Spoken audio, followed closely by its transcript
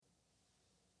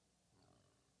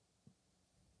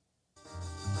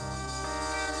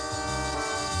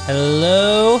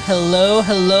Hello, hello,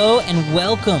 hello, and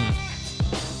welcome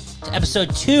to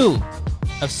episode 2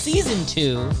 of season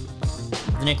 2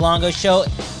 of the Nick Longo Show.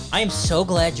 I am so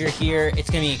glad you're here.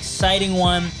 It's going to be an exciting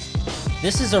one.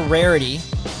 This is a rarity,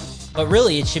 but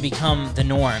really it should become the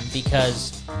norm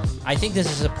because I think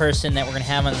this is a person that we're going to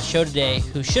have on the show today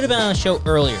who should have been on the show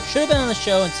earlier. Should have been on the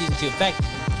show in season 2. In fact,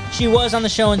 she was on the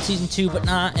show in season 2, but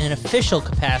not in an official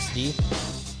capacity.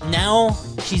 Now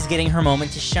she's getting her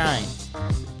moment to shine.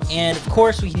 And of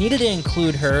course, we needed to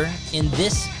include her in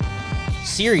this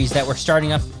series that we're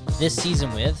starting up this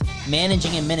season with,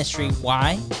 Managing in Ministry.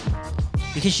 Why?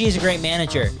 Because she is a great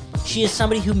manager. She is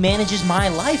somebody who manages my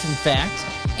life, in fact,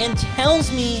 and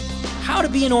tells me how to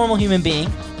be a normal human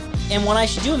being and what I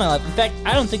should do in my life. In fact,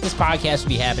 I don't think this podcast would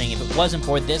be happening if it wasn't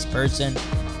for this person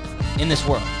in this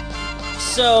world.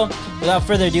 So, without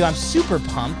further ado, I'm super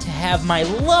pumped to have my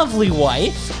lovely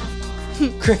wife,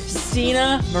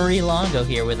 Christina Marie Longo,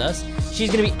 here with us.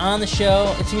 She's going to be on the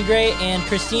show. It's going to be great. And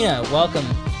Christina, welcome.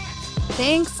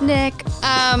 Thanks, Nick.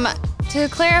 To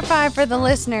clarify for the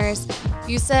listeners,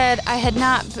 you said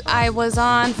I was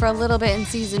on for a little bit in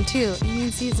season 2. You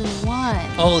mean season 1?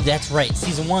 Oh, that's right.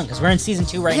 Season 1, because we're in season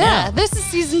 2 right now. Yeah, this is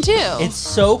season 2. It's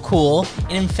so cool.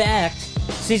 And in fact,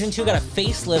 season 2 got a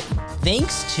facelift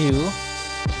thanks to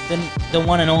the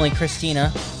one and only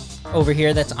Christina over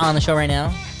here that's on the show right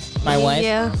now. My wife.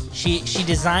 Yeah. She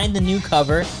designed the new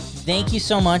cover. Thank you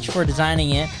so much for designing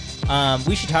it.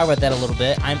 We should talk about that a little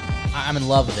bit. I'm in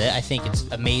love with it. I think it's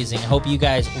amazing. I hope you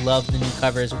guys love the new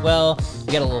cover as well.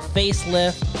 We got a little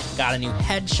facelift. Got a new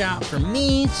headshot for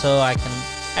me, so I can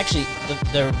actually.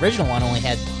 The original one only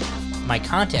had my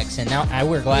contacts in. Now I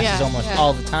wear glasses almost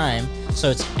all the time,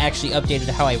 so it's actually updated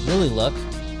to how I really look,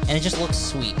 and it just looks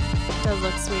sweet. It does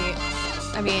look sweet.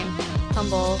 I mean,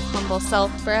 humble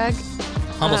self-brag.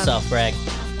 Humble self-brag.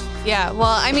 Yeah, well,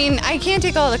 I mean, I can't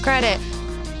take all the credit.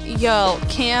 Yo,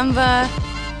 Canva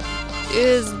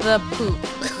is the poop.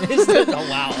 Oh,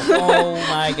 wow. Oh,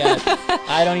 my God.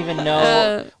 I don't even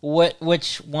know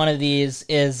which one of these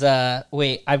is...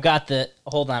 wait, I've got the...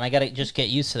 Hold on, I got to just get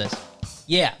used to this.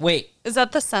 Yeah, wait. Is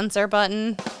that the censor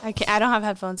button? I don't have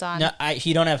headphones on. No,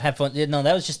 you don't have headphones. No,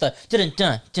 that was just the...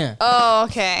 Dun. Oh,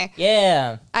 okay.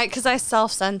 Yeah. Because I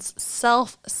self-censored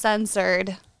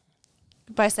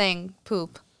by saying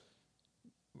poop.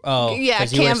 Oh, yeah,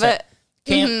 Canva.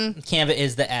 Canva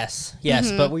is the S.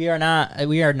 Yes, but we are not.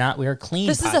 We are clean.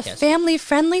 This podcast. is a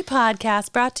family-friendly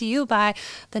podcast brought to you by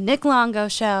the Nick Longo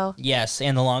Show. Yes,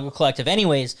 and the Longo Collective.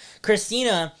 Anyways,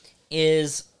 Christina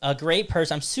is a great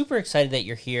person. I'm super excited that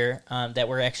you're here. That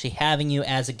we're actually having you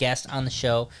as a guest on the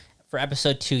show for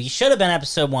episode 2. You should have been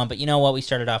episode 1, but you know what? We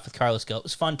started off with Carlos Gill. It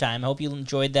was a fun time. I hope you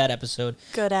enjoyed that episode.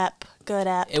 Good app.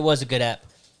 It was a good app.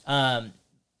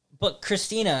 But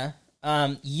Christina,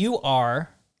 you are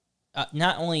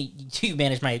not only do you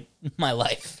manage my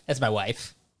life as my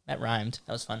wife. That rhymed.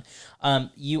 That was fun.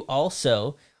 You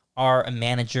also are a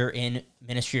manager in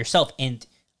ministry yourself, and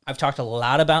I've talked a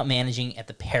lot about managing at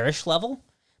the parish level,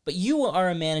 but you are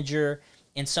a manager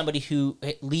and somebody who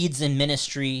leads in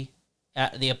ministry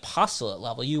at the apostolate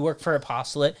level. You work for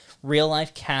Apostolate, Real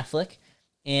Life Catholic,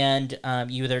 and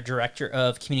you are their director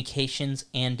of communications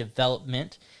and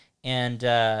development. And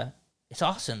it's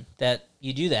awesome that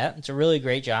you do that. It's a really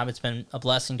great job. It's been a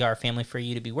blessing to our family for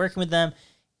you to be working with them.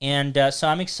 And so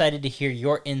I'm excited to hear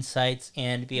your insights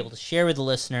and be able to share with the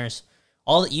listeners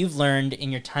all that you've learned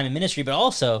in your time in ministry. But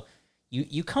also,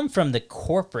 you come from the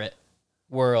corporate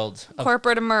world.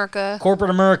 Corporate America. Corporate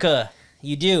America.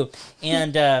 You do.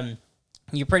 And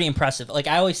you're pretty impressive. Like,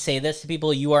 I always say this to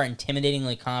people, you are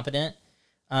intimidatingly confident.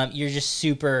 You're just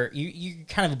super. You're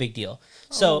kind of a big deal.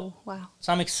 So, wow.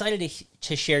 So I'm excited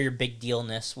to share your big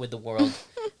dealness with the world,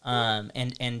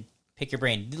 and pick your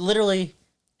brain. Literally,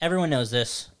 everyone knows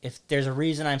this. If there's a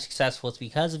reason I'm successful, it's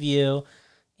because of you.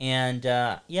 And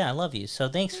yeah, I love you. So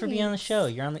thanks for being on the show.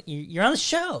 You're on the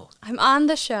show. I'm on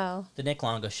the show. The Nick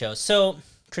Longo Show. So,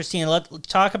 Christina, let's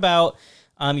talk about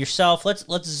yourself. Let's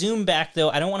zoom back though.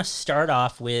 I don't want to start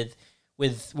off with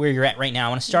where you're at right now. I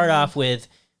want to start off with,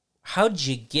 how did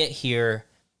you get here?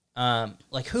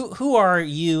 Like, who are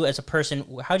you as a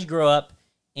person? How'd you grow up?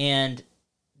 And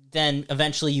then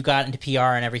eventually you got into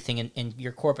PR and everything in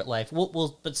your corporate life.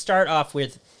 But start off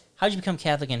with, how'd you become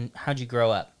Catholic and how'd you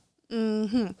grow up?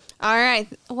 All right.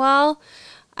 Well,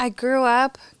 I grew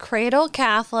up cradle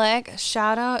Catholic.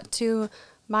 Shout out to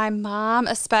my mom,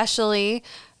 especially,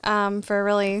 for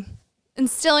really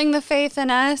instilling the faith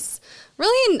in us.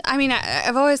 Really, I mean,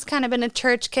 I've always kind of been a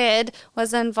church kid,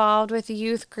 was involved with a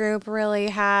youth group, really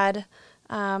had,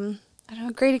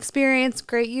 great experience,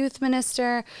 great youth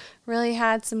minister, really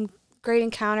had some great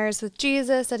encounters with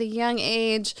Jesus at a young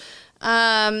age.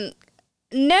 Never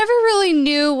really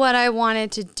knew what I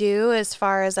wanted to do as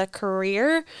far as a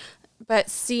career. But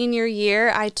senior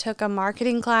year, I took a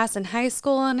marketing class in high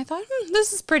school, and I thought,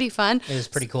 this is pretty fun. It was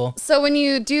pretty cool. So when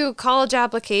you do college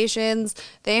applications,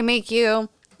 they make you,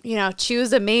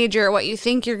 choose a major, what you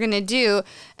think you're going to do.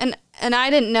 And I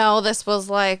didn't know this was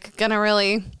like going to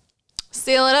really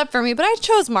seal it up for me, but I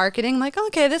chose marketing. Like,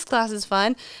 okay, this class is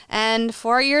fun. And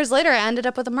 4 years later, I ended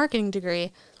up with a marketing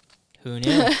degree. Who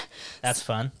knew? That's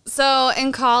fun. So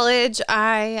in college,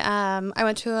 I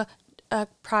went to a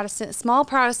small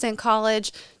Protestant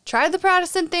college, tried the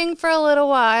Protestant thing for a little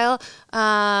while,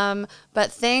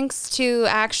 but thanks to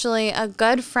actually a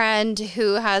good friend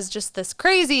who has just this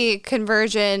crazy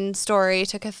conversion story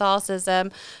to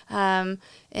Catholicism,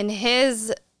 in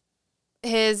his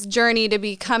journey to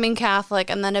becoming Catholic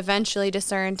and then eventually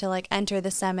discern to like enter the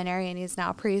seminary, and he's now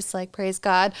a priest, like praise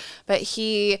God. But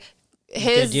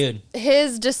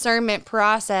his discernment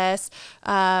process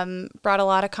brought a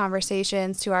lot of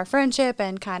conversations to our friendship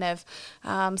and kind of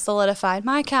solidified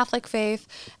my Catholic faith.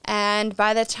 And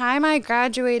by the time I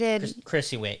graduated...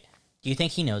 Chrissy, wait. Do you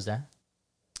think he knows that?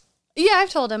 Yeah, I've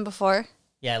told him before.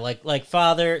 Yeah, like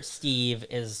Father Steve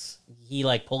he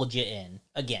like pulled you in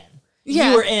again.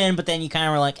 Yeah. You were in, but then you kind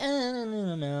of were like,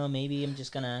 no, maybe I'm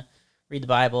just going to read the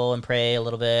Bible and pray a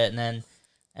little bit, and then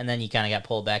you kind of got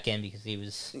pulled back in because he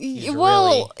was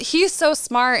he's so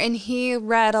smart and he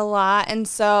read a lot. And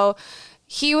so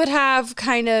he would have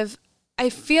I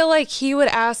feel like he would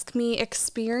ask me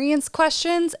experience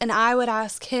questions and I would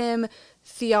ask him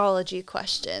theology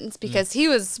questions because he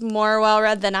was more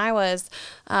well-read than I was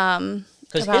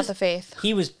about the faith.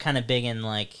 He was kind of big in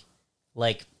like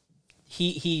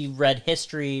he read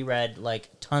history, read like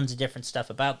tons of different stuff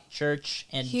about church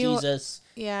and Jesus.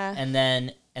 Yeah. And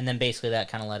then basically that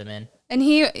kind of let him in. And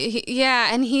he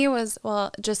was,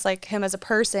 well, just like him as a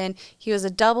person, he was a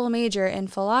double major in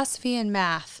philosophy and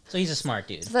math. So he's a smart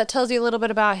dude. So that tells you a little bit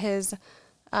about his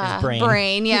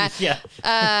brain. Yeah. Yeah.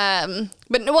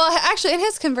 But well, actually, in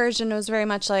his conversion, it was very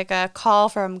much like a call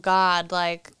from God,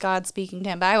 like God speaking to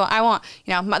him. But I won't,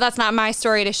 that's not my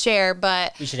story to share.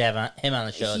 But we should have him on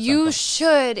the show. You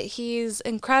should. He's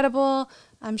incredible.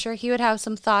 I'm sure he would have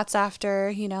some thoughts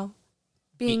after,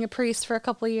 being a priest for a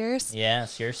couple of years. Yeah,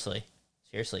 seriously.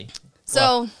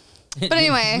 So, but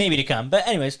anyway, maybe to come. But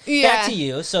anyways, back to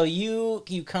you. So you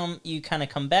kind of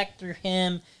come back through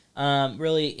him,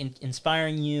 really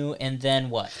inspiring you, and then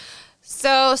what?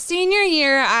 So senior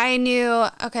year, I knew,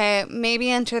 okay, maybe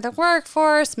enter the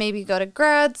workforce, maybe go to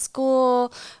grad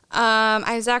school.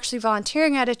 I was actually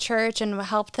volunteering at a church and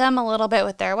helped them a little bit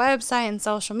with their website and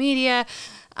social media.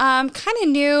 Kind of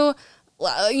knew,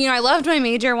 I loved my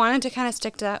major, wanted to kind of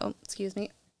stick to that. Oh, excuse me.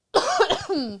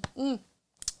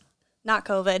 Not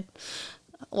COVID.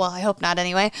 Well, I hope not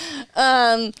anyway.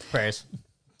 Prayers.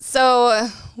 So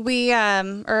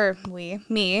I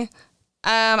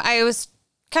was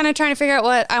kind of trying to figure out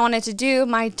what I wanted to do.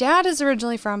 My dad is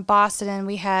originally from Boston, and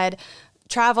we had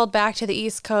traveled back to the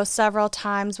East Coast several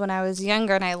times when I was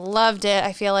younger, and I loved it.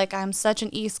 I feel like I'm such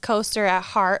an East Coaster at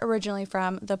heart, originally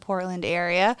from the Portland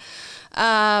area,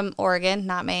 Oregon,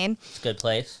 not Maine. It's a good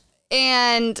place.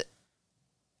 And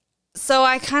so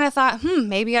I kind of thought,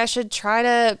 maybe I should try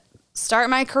to start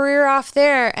my career off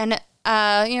there. And,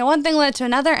 one thing led to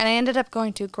another, and I ended up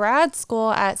going to grad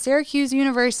school at Syracuse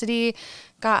University,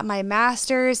 got my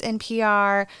master's in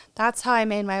PR. That's how I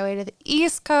made my way to the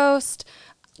East Coast.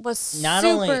 Not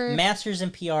only master's in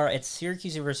PR at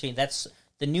Syracuse University, that's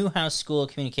the Newhouse School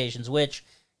of Communications, which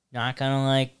not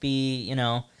gonna be,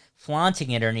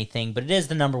 flaunting it or anything, but it is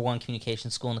the #1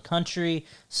 communication school in the country.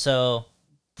 So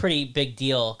pretty big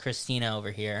deal, Christina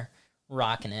over here,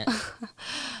 rocking it.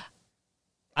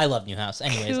 I love Newhouse.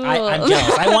 Anyways, cool. I'm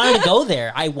jealous. I wanted to go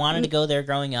there. I wanted to go there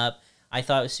growing up. I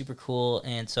thought it was super cool,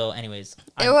 and so anyways.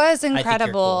 It was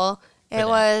incredible. It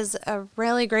was a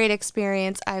really great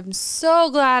experience. I'm so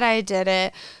glad I did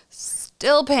it.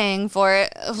 Still paying for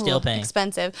it. Still paying.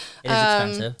 Expensive. It is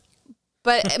expensive.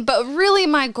 But really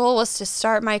my goal was to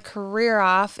start my career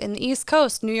off in the East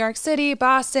Coast, New York City,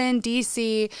 Boston,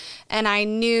 DC, and I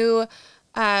knew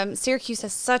Syracuse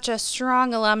has such a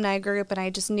strong alumni group, and I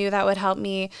just knew that would help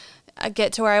me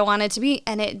get to where I wanted to be,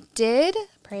 and it did.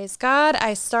 Praise God.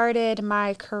 I started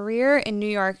my career in New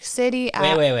York City.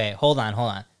 Wait. Hold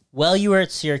on. While you were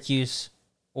at Syracuse,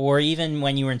 or even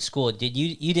when you were in school,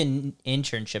 you did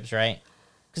internships, right?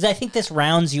 Because I think this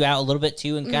rounds you out a little bit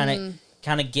too, and kind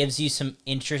of gives you some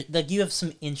interest. Like you have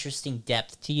some interesting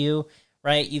depth to you,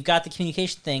 right? You've got the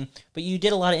communication thing, but you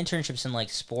did a lot of internships in like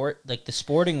sport, like the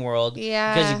sporting world,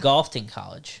 Yeah. because you golfed in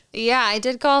college. Yeah, I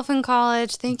did golf in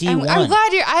college. D1. I'm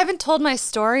glad I haven't told my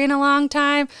story in a long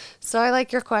time, so I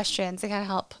like your questions. They kind of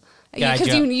help. Because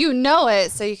you know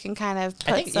it, so you can kind of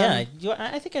put I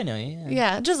think I know you.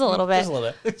 Yeah, just a little bit. Just a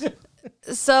little bit.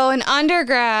 So in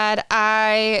undergrad,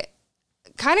 I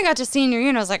kind of got to senior year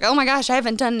and I was like, oh my gosh, I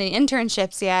haven't done any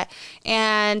internships yet.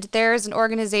 And there's an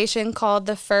organization called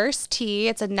the First Tee.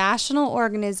 It's a national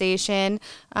organization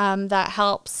that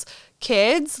helps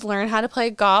kids learn how to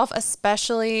play golf,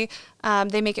 especially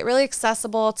they make it really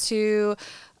accessible to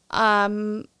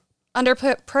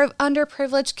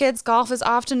underprivileged kids. Golf is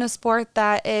often a sport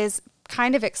that is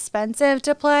kind of expensive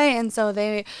to play, and so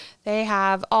they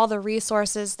have all the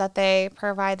resources that they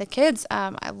provide the kids.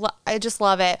 I just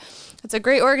love it. It's a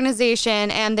great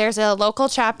organization, and there's a local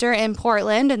chapter in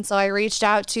Portland, and so I reached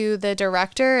out to the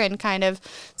director and kind of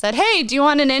said, hey, do you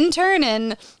want an intern?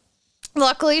 And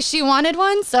luckily she wanted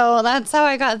one, so that's how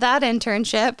I got that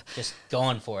internship. Just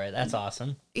going for it. That's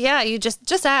awesome. Yeah, you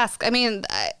just ask. I mean,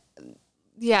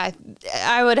 yeah,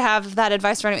 I would have that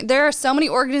advice for anyone. There are so many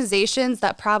organizations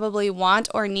that probably want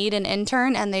or need an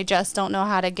intern and they just don't know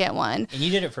how to get one. And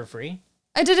you did it for free?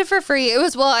 I did it for free.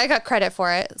 I got credit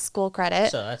for it, school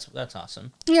credit. So that's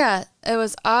awesome. Yeah, it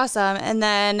was awesome. And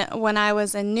then when I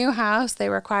was in Newhouse, they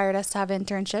required us to have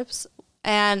internships.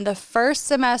 And the first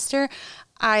semester,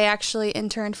 I actually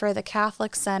interned for the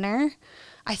Catholic Center.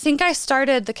 I think I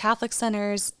started the Catholic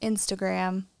Center's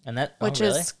Instagram. And that, which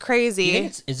is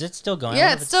crazy. Is it still going?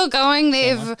 Yeah, it's still going.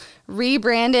 They've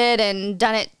rebranded and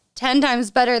done it 10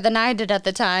 times better than I did at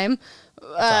the time.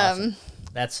 That's awesome.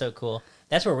 That's so cool.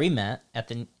 That's where we met, at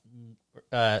the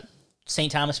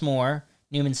St. Thomas More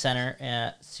Newman Center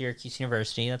at Syracuse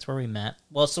University. That's where we met.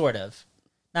 Well, sort of.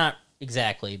 Not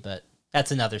exactly, but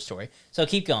that's another story. So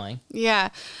keep going. Yeah.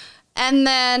 And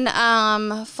then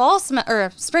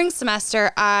spring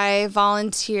semester, I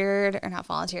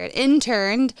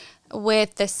interned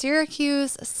with the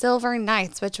Syracuse Silver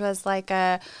Knights, which was like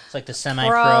it's like the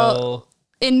semi-pro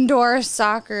indoor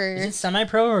soccer. Is it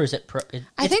semi-pro or is it pro?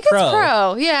 I think it's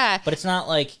pro. Yeah, but it's not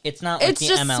like the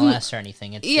MLS or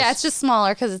anything. It's just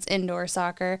smaller because it's indoor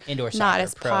soccer. Not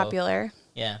as pro. Popular.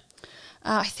 Yeah.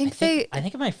 I think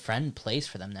my friend plays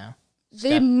for them now.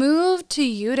 They moved to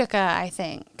Utica, I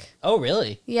think. Oh,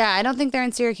 really? Yeah, I don't think they're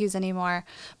in Syracuse anymore.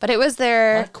 But it was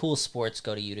their... A lot of cool sports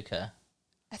go to Utica.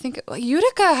 I think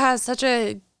Utica has such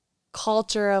a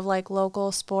culture of like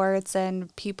local sports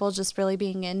and people just really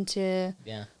being into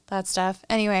that stuff.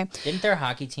 Anyway. Didn't their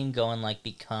hockey team go and like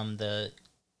become the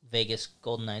Vegas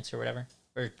Golden Knights or whatever?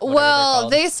 Well,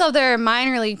 they still their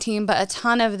minor league team, but a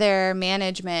ton of their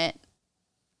management...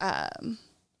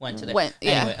 Went to there.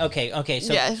 Yeah. Anyway, okay.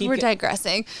 So yeah, we're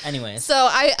digressing. Anyways. So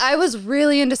I was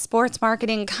really into sports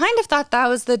marketing. Kind of thought that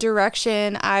was the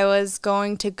direction I was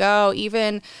going to go.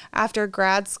 Even after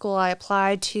grad school, I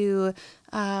applied to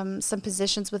some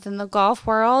positions within the golf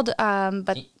world.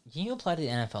 But you applied to the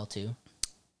NFL too?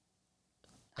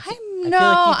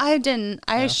 I didn't.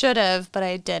 I should have, but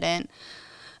I didn't.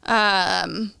 But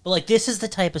like this is the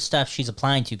type of stuff she's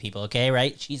applying to, people. Okay,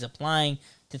 right? She's applying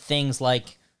to things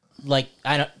like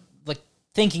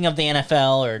thinking of the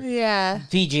NFL or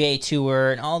PGA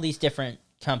Tour and all these different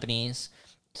companies.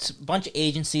 It's a bunch of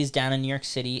agencies down in New York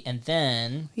City, and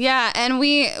then and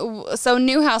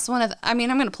Newhouse. I'm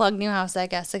going to plug Newhouse, I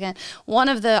guess, again. One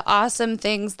of the awesome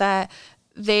things that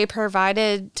they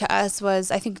provided to us was,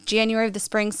 I think, January of the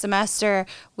spring semester,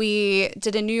 we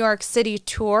did a New York City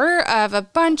tour of a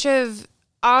bunch of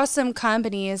awesome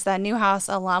companies that Newhouse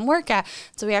alum work at.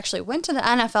 So we actually went to the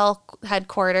NFL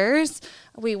headquarters.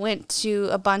 We went to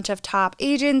a bunch of top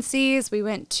agencies. We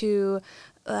went to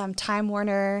Time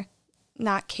Warner,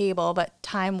 not cable, but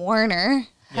Time Warner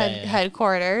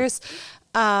headquarters.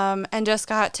 And just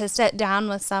got to sit down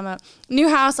with some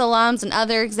Newhouse alums and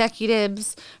other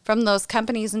executives from those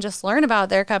companies and just learn about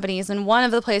their companies. And one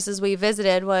of the places we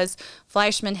visited was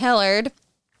Fleischman Hillard,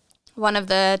 one of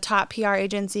the top PR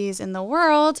agencies in the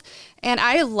world. And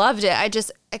I loved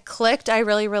it. It clicked. I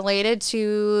really related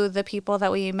to the people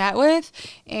that we met with.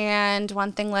 And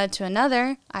one thing led to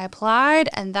another. I applied,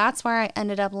 and that's where I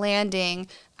ended up landing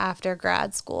after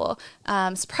grad school.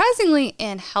 Surprisingly,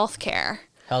 in healthcare.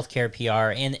 Healthcare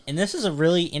PR. And this is a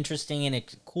really interesting and a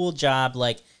cool job.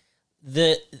 Like,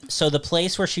 the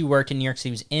place where she worked in New York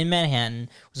City was in Manhattan.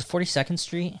 Was it 42nd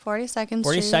Street?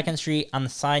 42nd Street on the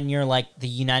side near like the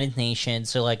United Nations.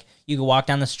 So like you could walk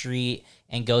down the street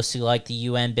and go see like the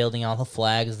UN building, all the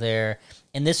flags there.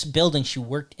 In this building, she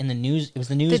worked in the news. It was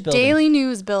the news building. Daily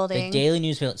News building. The Daily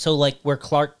News building. So like where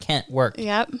Clark Kent worked.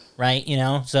 Yep. Right? You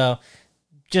know? So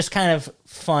just kind of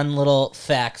fun little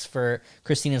facts for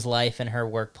Christina's life and her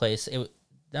workplace.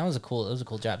 That was a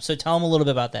cool job. So tell them a little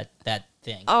bit about that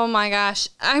thing. Oh my gosh.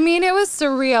 I mean, it was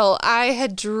surreal. I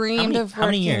had dreamed of working. How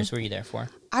many years were you there for?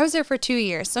 I was there for 2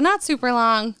 years, so not super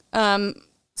long.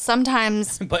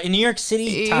 Sometimes. But in New York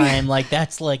City time, like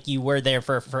that's like you were there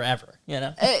for forever, you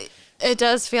know? It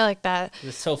does feel like that. It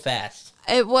was so fast.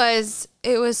 It was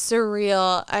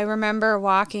surreal. I remember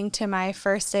walking to my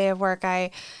first day of work.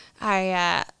 I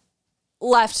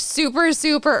left super,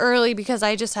 super early because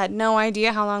I just had no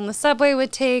idea how long the subway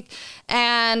would take.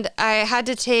 And I had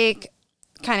to take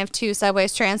kind of 2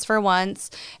 subways, transfer once.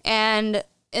 And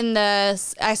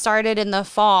I started in the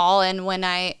fall, and when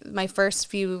my first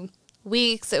few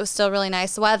weeks, it was still really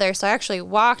nice weather. So I actually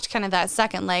walked kind of that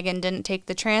second leg and didn't take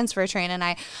the transfer train. And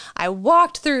I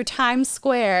walked through Times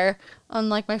Square on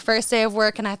like my first day of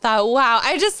work, and I thought, wow,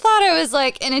 I just thought I was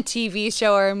like in a TV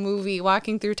show or a movie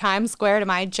walking through Times Square to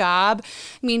my job.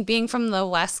 I mean, being from the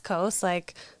West Coast,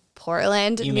 like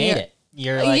Portland. You made it.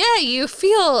 You're like, yeah, you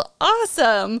feel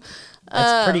awesome.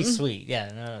 That's pretty sweet.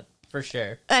 Yeah, no, for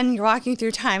sure. And you're walking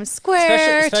through Times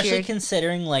Square. Especially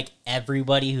considering like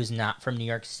everybody who's not from New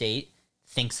York State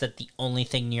thinks that the only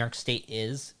thing New York State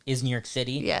is New York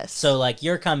City. Yes. So like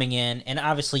you're coming in, and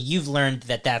obviously you've learned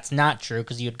that that's not true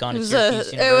because you had gone to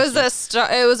Syracuse University.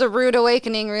 It was a rude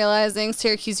awakening realizing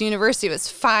Syracuse University was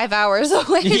 5 hours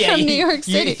away from New York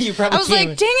City. You probably I was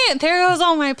like, dang it, there goes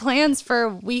all my plans for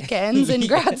weekends in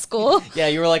grad school. Yeah,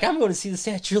 you were like, I'm going to see the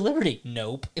Statue of Liberty.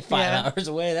 Nope, 5 hours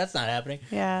away. That's not happening.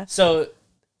 Yeah.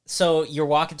 So you're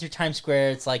walking through Times Square.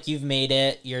 It's like you've made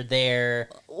it. You're there.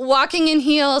 Walking in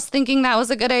heels, thinking that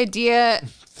was a good idea.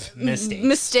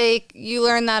 Mistake. You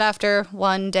learn that after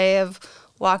one day of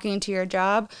walking to your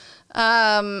job.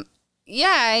 I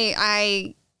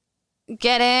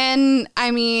get in.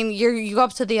 I mean, you go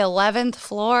up to the 11th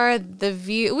floor. The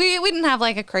view, we didn't have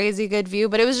like a crazy good view,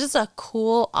 but it was just a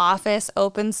cool office,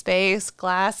 open space,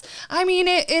 glass. I mean,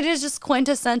 it is just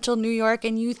quintessential New York,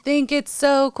 and you think it's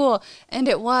so cool. And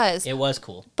it was. It was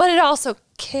cool. But it also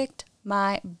kicked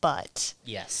my butt.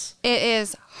 Yes. It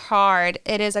is hard.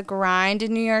 It is a grind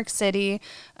in New York City.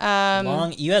 You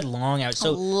had long hours.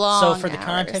 So for the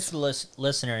context of the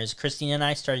listeners, Christina and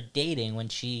I started dating when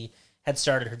she had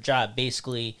started her job.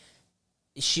 Basically,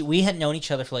 we had known each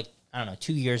other for like, I don't know,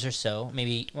 2 years or so.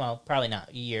 Maybe, well, probably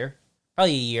not a year.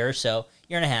 Probably a year or so,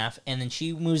 year and a half. And then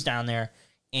she moves down there,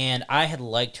 and I had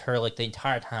liked her like the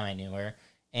entire time I knew her,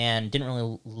 and didn't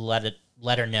really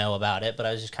let her know about it, but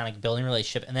I was just kind of building a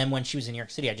relationship. And then when she was in New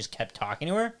York City, I just kept talking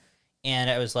to her,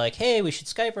 and I was like, hey, we should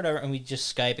Skype or whatever, and we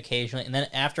just Skype occasionally. And then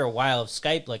after a while of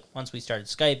Skype, like once we started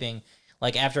Skyping,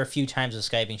 like after a few times of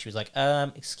Skyping, she was like,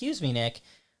 excuse me, Nick,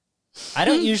 I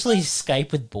don't usually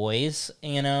Skype with boys,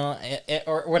 you know,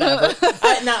 or whatever.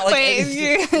 Not like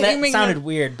that sounded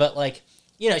weird, but like,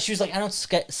 you know, she was like, I don't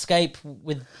Skype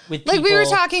with people. Like, we were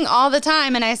talking all the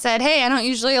time, and I said, hey, I don't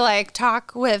usually like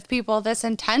talk with people this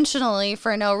intentionally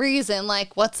for no reason.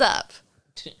 Like, what's up?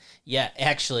 Yeah,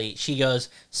 actually, she goes,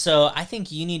 so I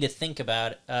think you need to think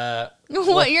about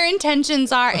what your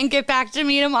intentions are and get back to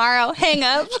me tomorrow. Hang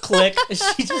up. Click.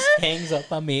 She just hangs up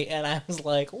on me, and I was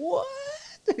like, what?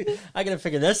 I gotta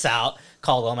figure this out.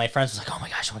 Called all my friends. Was like, oh my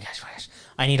gosh.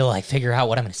 I need to like figure out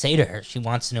what I'm gonna say to her. She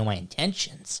wants to know my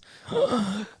intentions.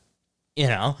 You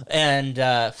know,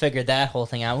 and figured that whole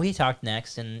thing out. We talked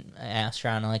next, and I asked her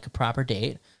on like a proper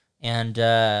date, and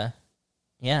yeah,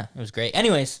 it was great.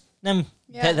 Anyways, then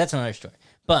that's another story.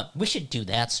 But we should do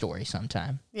that story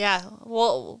sometime. Yeah,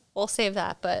 we'll save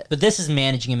that. But this is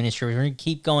managing administrators. We're gonna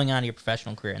keep going on to your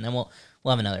professional career, and then we'll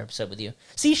have another episode with you.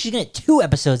 See, she's gonna get 2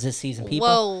 episodes this season, people.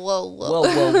 Whoa. All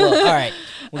right,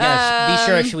 we gotta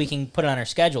be sure we can put it on our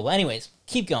schedule. Anyways,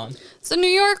 keep going. So New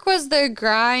York was the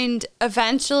grind.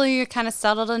 Eventually, it kind of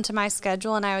settled into my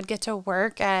schedule, and I would get to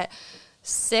work at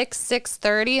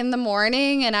 6:30 in the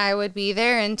morning, and I would be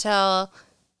there until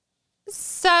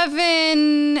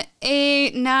 7,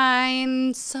 8,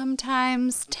 9,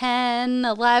 sometimes 10,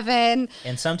 11.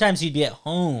 And sometimes you'd be at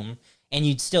home, and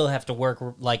you'd still have to work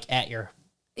like at your.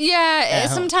 Yeah,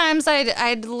 sometimes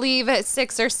I'd leave at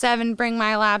 6 or 7, bring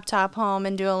my laptop home,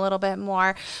 and do a little bit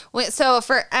more. So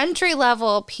for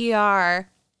entry-level PR,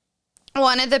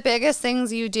 one of the biggest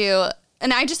things you do,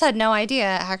 and I just had no idea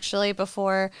actually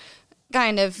before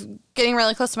kind of getting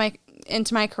really close to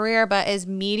into my career, but is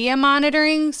media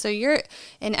monitoring. So you're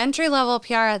in entry-level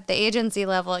PR at the agency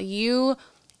level, you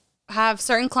have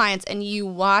certain clients and you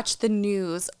watch the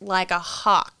news like a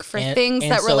hawk for things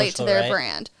that relate to their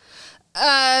brand.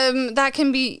 That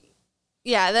can be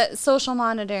Yeah, that social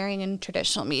monitoring and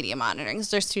traditional media monitoring.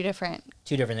 There's two different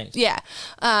things. Yeah.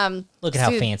 Look at how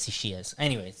fancy she is.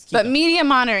 Anyways. But media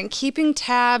monitoring, keeping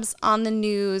tabs on the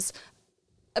news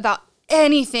about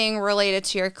anything related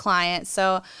to your client.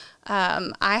 So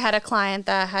I had a client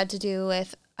that had to do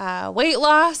with weight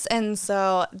loss. And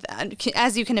so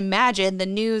as you can imagine, the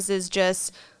news is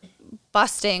just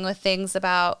busting with things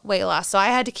about weight loss. So I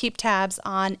had to keep tabs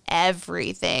on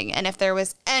everything. And if there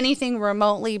was anything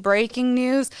remotely breaking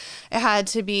news, we had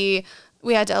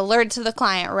to alert to the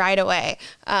client right away.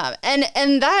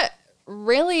 And that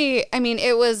really, I mean,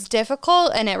 it was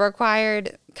difficult and it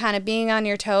required kind of being on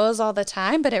your toes all the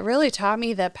time, but it really taught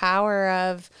me the power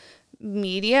of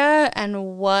media and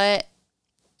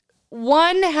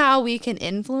how we can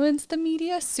influence the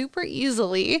media super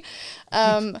easily.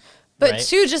 But Right.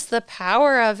 two, just the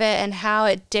power of it and how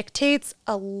it dictates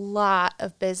a lot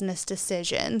of business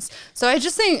decisions. So I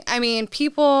just think, I mean,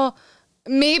 people,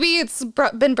 maybe it's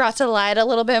been brought to light a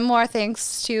little bit more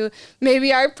thanks to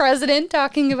maybe our president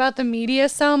talking about the media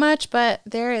so much, but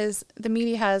the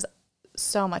media has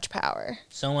so much power.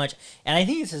 So much. And I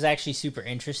think this is actually super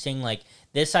interesting. Like,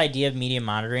 this idea of media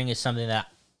monitoring is something that,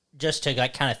 just to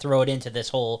like kind of throw it into this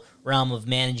whole realm of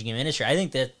managing a ministry, I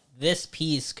think that this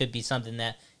piece could be something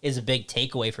that is a big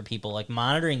takeaway for people. Like,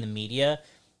 monitoring the media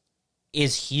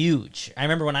is huge. I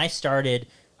remember when I started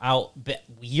out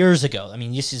years ago, I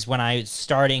mean, this is when I was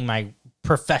starting my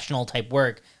professional type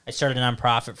work. I started a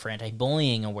nonprofit for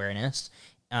anti-bullying awareness,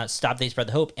 Stop They Spread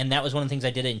the Hope. And that was one of the things I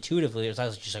did intuitively. I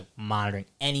was just like monitoring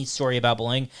any story about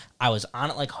bullying. I was on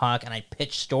it like hawk, and I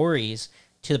pitched stories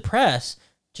to the press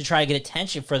to try to get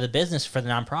attention for the business, for the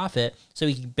nonprofit, so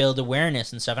we could build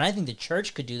awareness and stuff. And I think the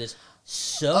church could do this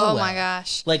Oh my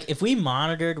gosh. Like, if we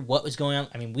monitored what was going on,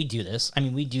 I mean, we do this. I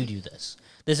mean, we do this.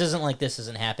 This isn't like this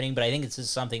isn't happening, but I think this is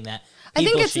something that I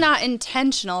think it's not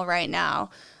intentional right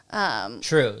now.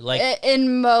 True. Like,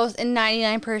 in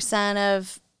 99%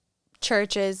 of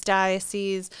churches,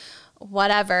 dioceses,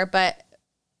 whatever, but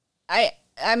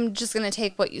I'm just going to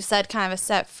take what you said kind of a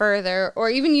step further,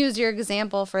 or even use your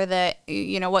example for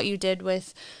what you did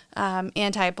with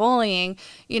anti-bullying.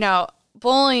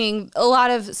 Bullying, a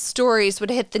lot of stories would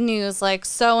hit the news, like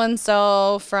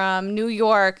so-and-so from New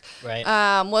York right.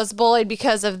 Was bullied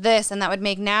because of this, and that would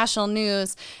make national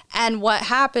news. And what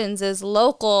happens is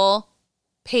local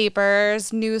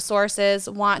papers, news sources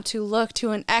want to look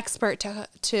to an expert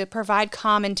to provide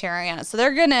commentary on it. So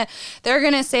they're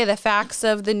gonna say the facts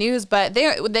of the news, but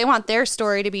they want their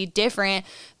story to be different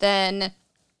than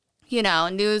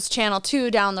News Channel 2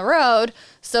 down the road.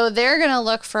 So they're going to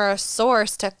look for a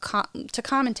source to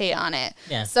commentate on it.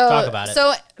 Yeah, talk about it.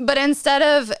 So, but instead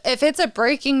of, if it's a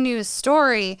breaking news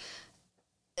story,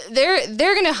 they're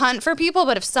going to hunt for people.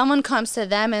 But if someone comes to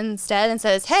them instead and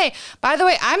says, hey, by the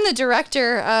way, I'm the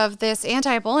director of this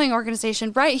anti-bullying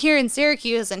organization right here in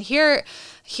Syracuse, and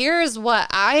here's what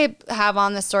I have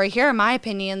on the story. Here are my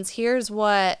opinions. Here's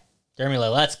what... They're going to be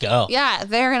like, let's go. Yeah,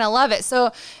 they're going to love it.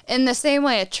 So in the same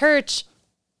way, a church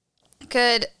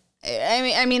could,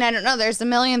 I mean, I don't know. There's a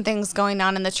million things going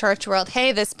on in the church world.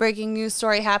 Hey, this breaking news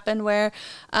story happened where,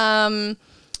 what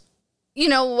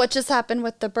just happened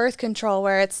with the birth control,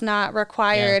 where it's not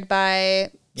required by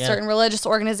certain religious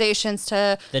organizations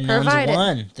to provide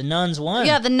it. The nuns won.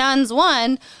 Yeah, the nuns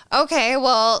won. Okay,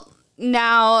 well,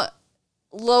 now...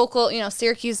 local,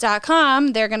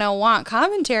 Syracuse.com, they're going to want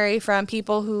commentary from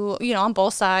people who, on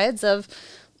both sides of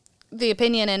the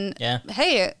opinion. And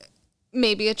hey,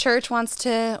 maybe a church wants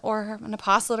to, or an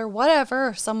apostolate or whatever,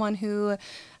 or someone who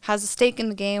has a stake in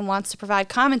the game wants to provide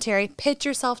commentary. Pitch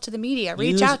yourself to the media.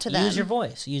 Reach out to them. Use your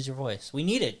voice. Use your voice. We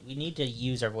need it. We need to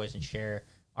use our voice and share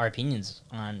our opinions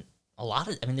on a lot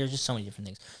of, there's just so many different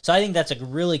things. So I think that's a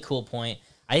really cool point.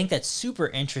 I think that's super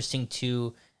interesting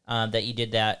too, that you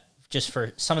did that. Just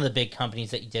for some of the big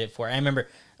companies that you did it for. I remember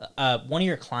one of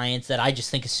your clients that I just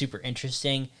think is super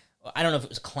interesting. I don't know if it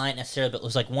was a client necessarily, but it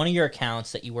was like one of your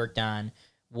accounts that you worked on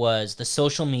was the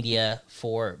social media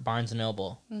for Barnes &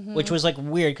 Noble, which was like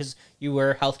weird because you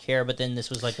were healthcare, but then this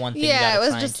was like one thing you got it was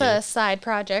assigned just to. a side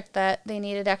project that they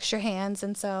needed extra hands,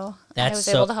 and so I was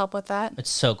able to help with that. It's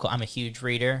so cool. I'm a huge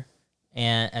reader,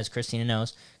 and as Christina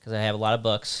knows, because I have a lot of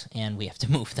books, and we have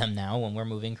to move them now when we're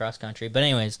moving cross country. But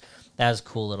anyways, that was a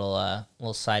cool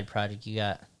little side project you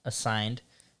got assigned.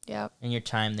 Yep. In your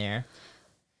time there.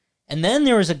 And then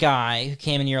there was a guy who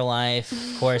came into your life.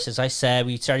 Of course, as I said,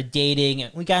 we started dating,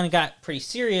 and we kind of got pretty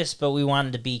serious, but we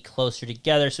wanted to be closer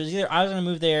together. So it was either I was going to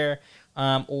move there,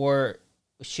 or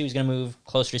she was going to move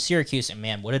closer to Syracuse. And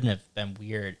man, wouldn't have been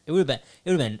weird. It would have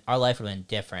been our life would have been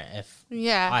different if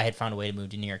I had found a way to move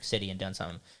to New York City and done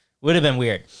something. Would have been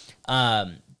weird.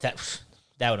 That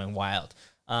that would have been wild.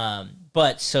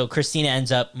 But so Christina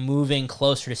ends up moving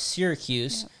closer to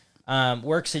Syracuse,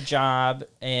 works a job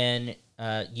in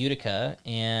Utica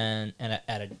and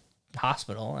at a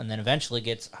hospital, and then eventually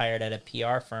gets hired at a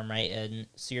PR firm right in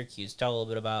Syracuse. Tell a little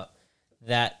bit about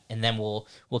that, and then we'll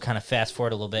kind of fast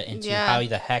forward a little bit into how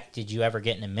the heck did you ever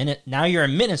get in a minute? Now you're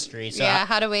in ministry, so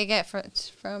how do we get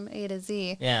from A to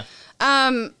Z? Yeah.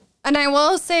 And I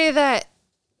will say that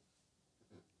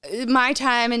my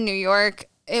time in New York,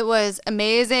 it was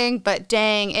amazing, but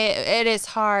dang, it is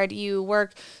hard. You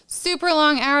work super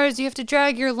long hours. You have to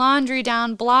drag your laundry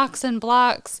down blocks and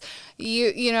blocks.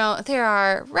 You know, there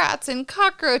are rats and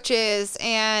cockroaches,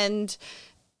 and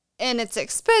it's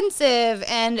expensive,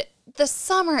 and the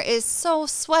summer is so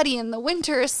sweaty and the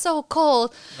winter is so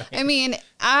cold. Right. I mean,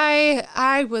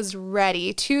 I was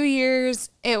ready. 2 years,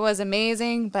 it was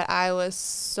amazing, but I was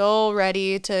so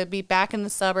ready to be back in the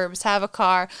suburbs, have a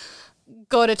car,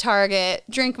 go to Target,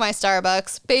 drink my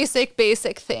Starbucks,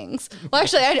 basic things. Well,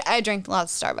 actually, I drank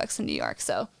lots of Starbucks in New York,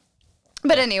 so.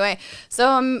 But anyway,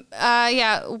 so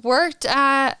worked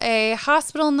at a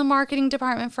hospital in the marketing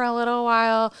department for a little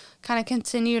while, kind of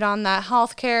continued on that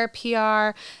healthcare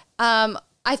PR.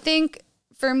 I think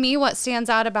for me, what stands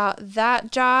out about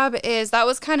that job is that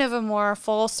was kind of a more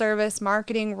full service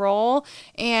marketing role,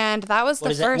 and that was the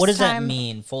first time. What does that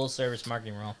mean, full service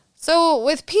marketing role? So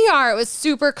with PR, it was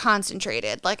super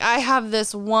concentrated. Like I have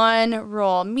this one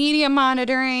role, media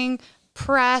monitoring,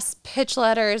 press, pitch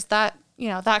letters, that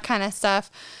kind of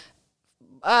stuff.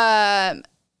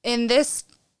 In this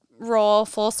role,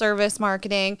 full service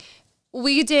marketing,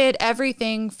 we did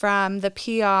everything from the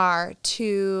PR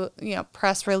to,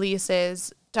 press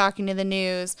releases, talking to the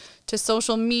news, to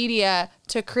social media,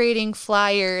 to creating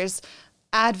flyers,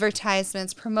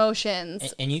 advertisements,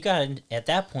 promotions. And you got, at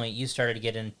that point, you started to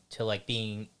get into like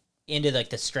being into like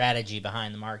the strategy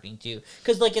behind the marketing too.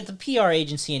 Because like at the PR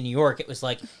agency in New York, it was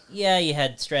like, yeah, you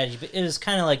had strategy, but it was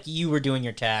kind of like you were doing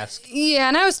your task. Yeah,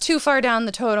 and I was too far down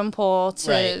the totem pole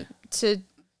to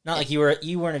not like you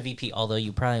weren't a VP, although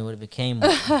you probably would have became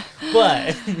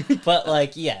one. but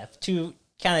like, yeah, to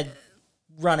kind of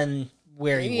running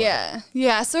where you were.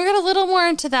 Yeah. So we got a little more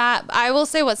into that. I will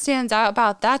say what stands out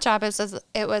about that job is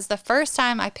it was the first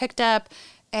time I picked up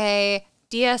a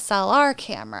DSLR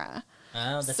camera.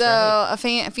 Oh, that's so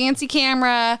right. A fancy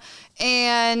camera,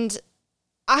 and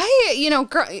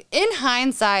I, in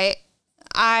hindsight,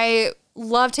 I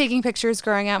love taking pictures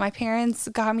growing up. My parents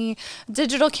got me a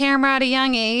digital camera at a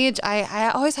young age.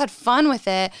 I always had fun with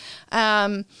it.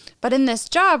 But in this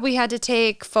job, we had to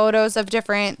take photos of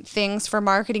different things for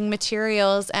marketing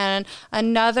materials. And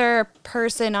another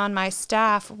person on my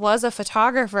staff was a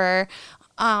photographer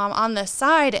on the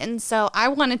side. And so I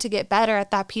wanted to get better at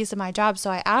that piece of my job.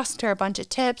 So I asked her a bunch of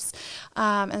tips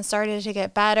and started to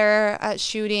get better at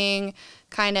shooting,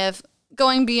 kind of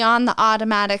going beyond the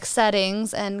automatic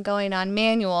settings and going on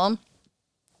manual.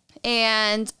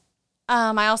 And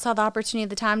I also had the opportunity at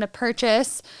the time to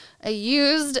purchase a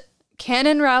used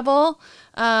Canon Rebel.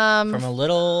 From a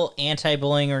little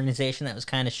anti-bullying organization that was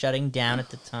kind of shutting down at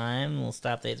the time. We'll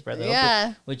stop the AIDS Brother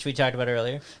Hope, which we talked about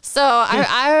earlier. So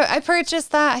I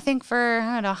purchased that, I think, for,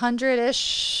 I don't know,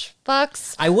 $100-ish.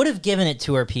 I would have given it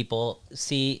to her, people.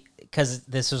 See, because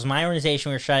this was my organization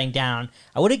we were shutting down.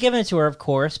 I would have given it to her, of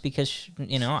course, because,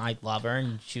 I love her,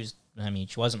 and she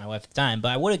wasn't my wife at the time, but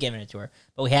I would have given it to her.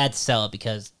 But we had to sell it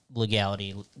because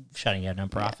legality, shutting down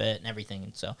nonprofit and everything.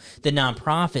 And so the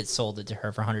nonprofit sold it to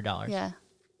her for $100. Yeah.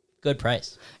 Good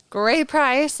price. Great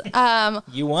price.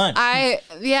 You won.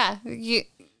 You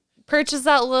purchased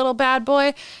that little bad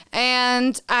boy,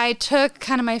 and I took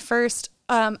kind of my first,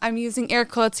 I'm using air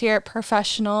quotes here,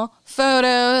 professional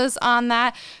photos on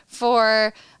that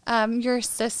for your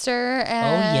sister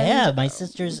and my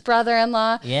sister's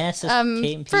brother-in-law. Yes, Kate and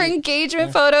Pete. For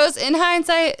engagement photos. In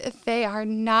hindsight, they are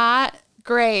not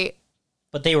great.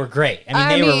 But they were great.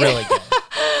 They were really good.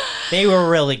 They were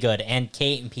really good, and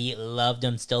Kate and Pete loved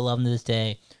them, still love them to this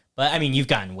day. But, you've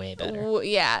gotten way better.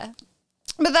 Yeah.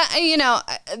 But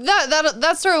that,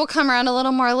 that story will come around a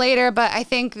little more later, but I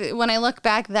think when I look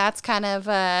back, that's kind of,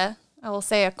 I will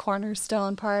say, a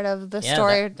cornerstone part of the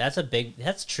story. That's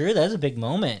true. That's a big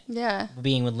moment. Yeah.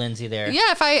 Being with Lindsay there.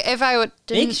 Yeah, if I would...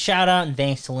 Big shout out and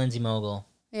thanks to Lindsay Mogul.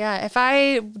 Yeah, if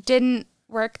I didn't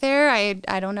work there,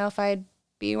 I don't know if I'd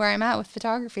be where I'm at with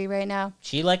photography right now.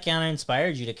 She kind of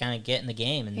inspired you to kind of get in the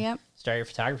game and start your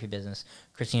photography business.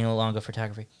 Christina Longo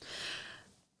Photography.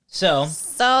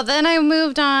 So then I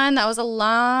moved on. That was a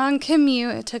long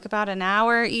commute. It took about an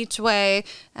hour each way.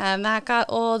 That got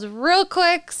old real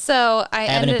quick. So I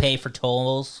having to pay for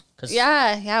tolls.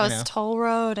 Yeah, it was toll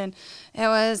road, and it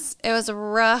was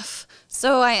rough.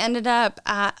 So I ended up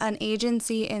at an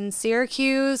agency in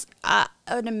Syracuse, an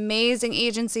amazing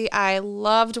agency. I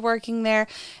loved working there.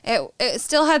 It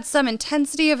still had some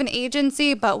intensity of an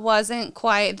agency, but wasn't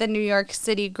quite the New York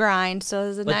City grind. So it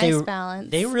was a nice balance.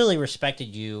 They really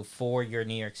respected you for your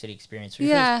New York City experience.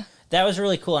 Yeah. That was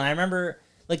really cool. And I remember,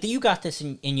 like, that you got this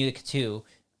in Utica, too.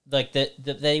 Like,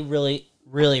 they really,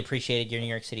 really appreciated your New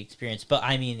York City experience. But,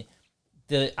 I mean,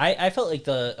 I felt like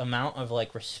the amount of,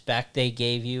 like, respect they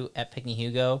gave you at Pickney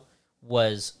Hugo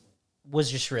was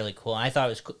just really cool. I thought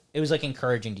it was like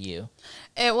encouraging to you.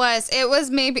 It was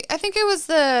maybe, I think it was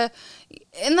in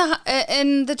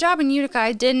the job in Utica,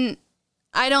 I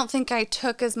don't think I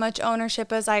took as much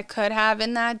ownership as I could have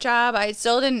in that job. I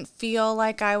still didn't feel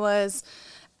like I was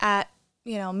at,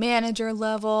 manager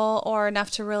level or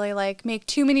enough to really like make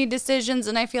too many decisions.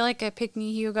 And I feel like at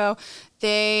Pickney Hugo,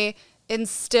 they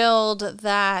instilled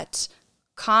that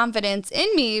confidence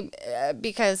in me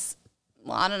because,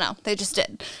 well, I don't know. They just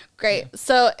did. Great.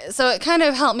 So it kind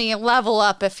of helped me level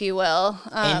up, if you will.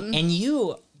 And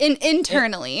you...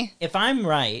 internally. If I'm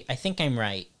right, I think I'm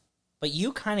right, but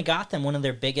you kind of got them one of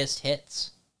their biggest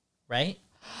hits, right?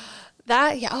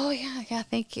 Yeah,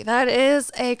 thank you. That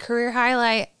is a career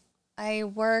highlight. I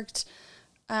worked...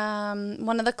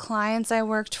 one of the clients I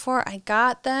worked for, I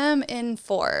got them in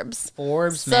Forbes.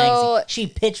 Magazine. She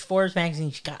pitched Forbes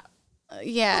magazine. She got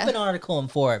an article in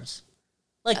Forbes.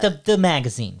 Like the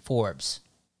magazine, Forbes.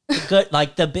 The good,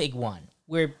 like the big one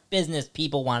where business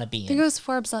people want to be in. I think it was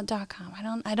Forbes.com.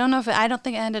 I don't know I don't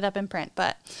think it ended up in print,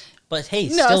 but hey,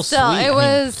 still sweet. It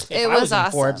was In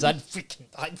awesome. Forbes, I'd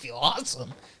feel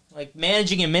awesome. Like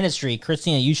managing a ministry,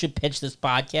 Christina, you should pitch this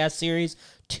podcast series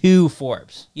to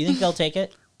Forbes. You think they'll take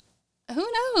it? Who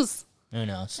knows? Who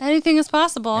knows? Anything is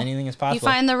possible. Anything is possible.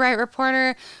 You find the right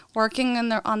reporter working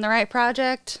on the right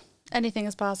project. Anything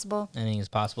is possible. Anything is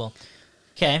possible.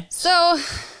 Okay. So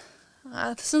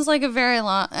this is like a very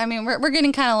long. I mean, we're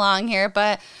getting kind of long here,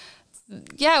 but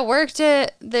yeah, worked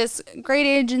at this great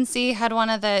agency. Had one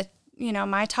of the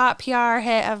my top PR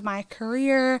hit of my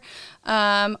career.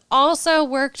 Also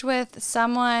worked with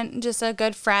someone, just a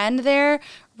good friend there.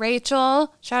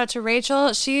 Rachel, shout out to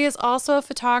Rachel. She is also a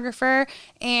photographer,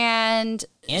 and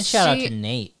shout out to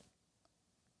Nate,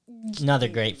 another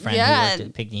great friend who worked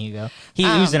at Pickney Hugo. He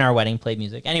was in our wedding, played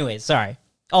music. Anyways, sorry.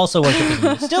 Also worked at Pickney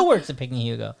Hugo. Still works at Pickney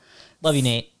Hugo. Love you,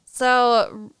 Nate.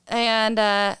 So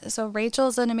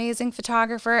Rachel's an amazing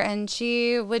photographer, and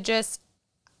she would just,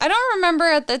 I don't remember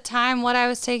at the time what I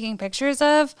was taking pictures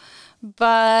of,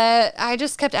 but I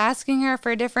just kept asking her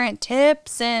for different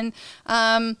tips, and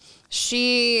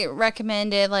she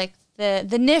recommended like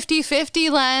the nifty 50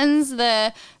 lens,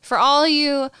 for all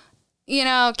you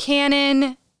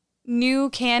new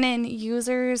Canon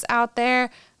users out there,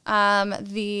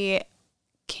 the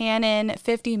Canon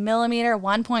 50 millimeter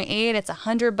 1.8, it's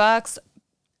 $100,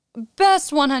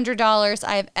 best $100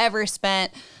 I've ever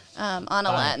spent on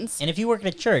a lens. And if you work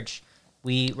at a church,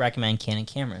 we recommend Canon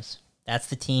cameras. That's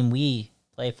the team we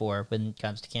play for when it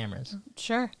comes to cameras.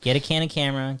 Sure. Get a Canon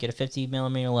camera, get a 50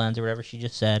 millimeter lens or whatever she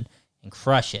just said, and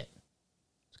crush it.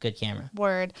 It's a good camera.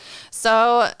 Word.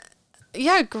 So,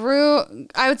 yeah,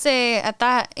 I would say at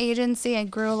that agency, I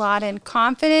grew a lot in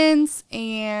confidence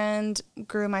and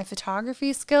grew my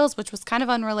photography skills, which was kind of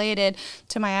unrelated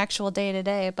to my actual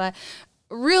day-to-day, but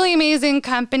really amazing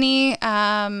company.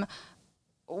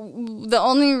 The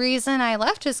only reason I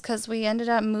left is because we ended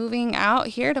up moving out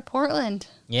here to Portland.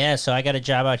 Yeah, so I got a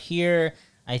job out here.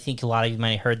 I think a lot of you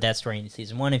might have heard that story in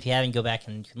season 1. If you haven't, go back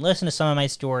and you can listen to some of my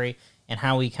story and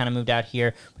how we kind of moved out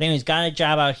here. But anyways, got a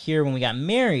job out here when we got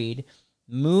married,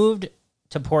 moved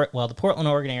to the Portland,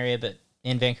 Oregon area, but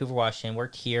in Vancouver, Washington,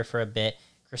 worked here for a bit.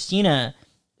 Christina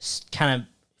kind of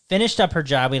finished up her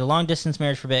job. We had a long-distance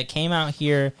marriage for a bit, came out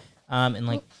here in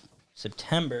like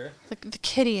September. The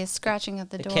kitty is scratching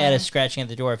at the door. The cat is scratching at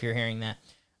the door if you're hearing that.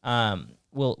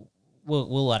 We'll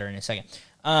let her in a second.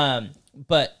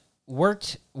 But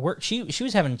she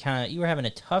was having you were having a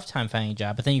tough time finding a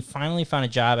job, but then you finally found a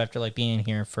job after like being in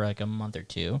here for like a month or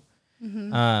two.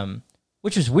 Mm-hmm.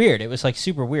 Which was weird. It was like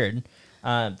super weird.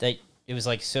 That it was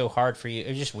like so hard for you. It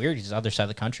was just weird because it's the other side of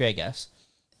the country, I guess.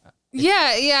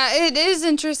 Yeah, it is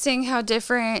interesting how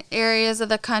different areas of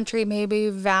the country maybe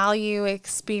value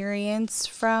experience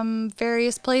from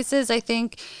various places. I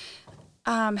think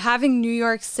having New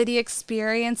York City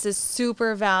experience is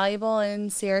super valuable in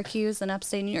Syracuse and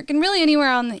upstate New York, and really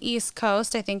anywhere on the East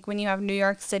Coast. I think when you have New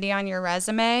York City on your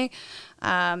resume,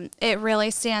 it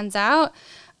really stands out.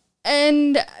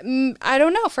 And I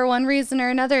don't know, for one reason or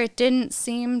another, it didn't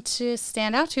seem to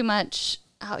stand out too much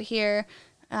out here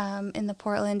in the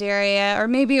Portland area, or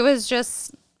maybe it was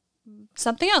just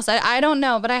something else. I don't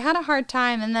know, but I had a hard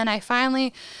time, and then I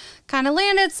finally kind of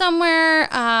landed somewhere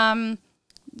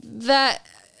that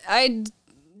I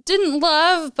didn't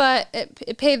love, but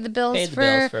it paid the bills,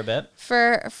 bills for a bit.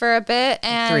 For a bit,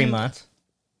 and 3 months.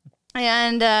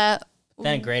 And then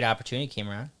a great opportunity came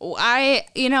around.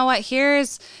 You know what?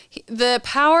 Here's the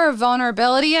power of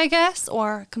vulnerability, I guess,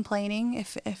 or complaining,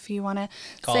 if you want to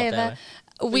say that.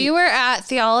 We were at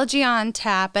Theology on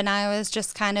Tap, and I was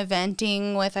just kind of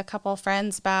venting with a couple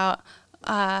friends about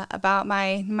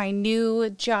my new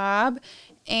job,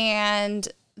 and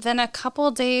then a couple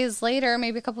days later,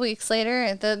 maybe a couple weeks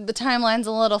later, the timeline's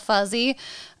a little fuzzy.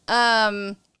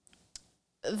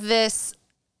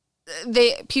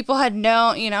 People had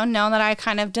known that I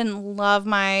kind of didn't love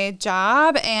my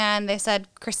job, and they said,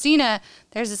 Christina,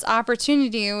 there's this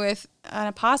opportunity with an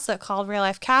apostolate called Real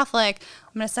Life Catholic.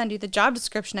 I'm going to send you the job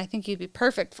description. I think you'd be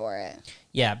perfect for it.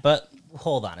 Yeah, but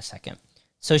hold on a second.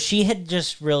 So she had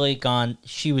just really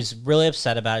she was really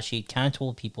upset about it. She kind of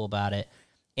told people about it.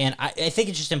 And I think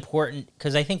it's just important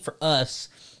because I think for us,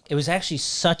 it was actually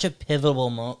such a pivotal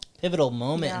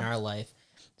moment in our life.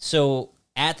 So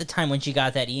at the time when she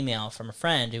got that email from a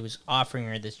friend who was offering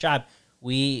her this job,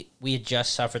 we had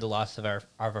just suffered the loss of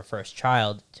our first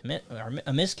child,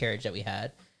 a miscarriage that we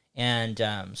had. And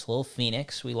so little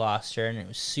Phoenix, we lost her, and it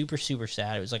was super, super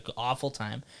sad. It was like an awful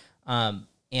time.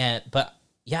 But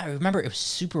yeah, I remember it was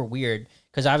super weird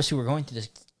because obviously we're going through this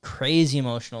crazy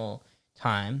emotional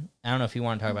time. I don't know if you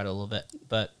want to talk about it a little bit,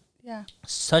 but yeah,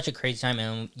 such a crazy time.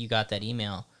 And you got that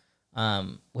email,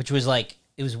 which was like,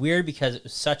 it was weird because it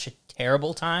was such a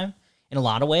terrible time in a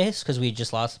lot of ways because we had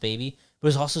just lost the baby, but it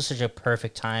was also such a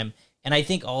perfect time. And I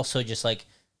think also just like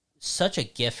such a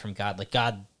gift from God. Like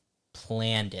God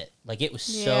planned it. Like it was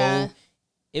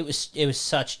it was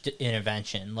such an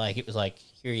intervention. Like it was like,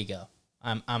 here you go.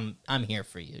 I'm here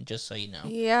for you, just so you know.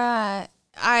 Yeah.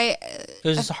 It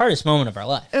was the hardest moment of our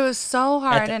life. It was so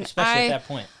hard, especially at that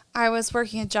point. I was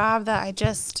working a job that I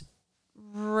just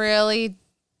really,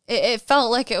 it felt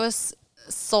like it was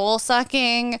soul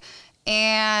sucking,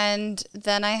 and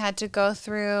then I had to go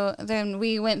through. Then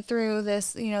we went through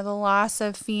this, the loss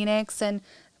of Phoenix, and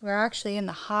we were actually in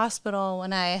the hospital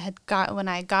when I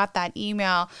got that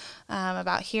email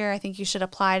about here. I think you should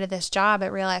apply to this job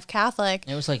at Real Life Catholic.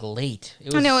 And it was like late.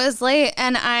 It was late,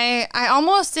 and I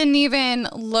almost didn't even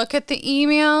look at the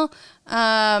email.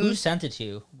 Who sent it to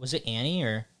you? Was it Annie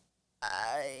or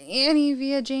Annie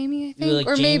via Jamie? I think,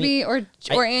 or Jamie, maybe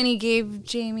or Annie gave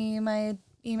Jamie my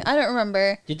email. I don't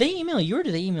remember. Did they email you or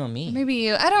did they email me? Maybe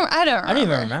you. I don't remember. I don't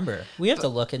even remember. We have to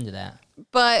look into that.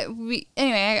 But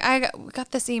I got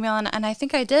this email, and I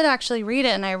think I did actually read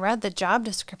it, and I read the job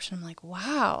description. I'm like,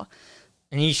 wow.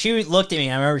 And she looked at me,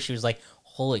 and I remember she was like,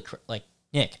 holy crap, like,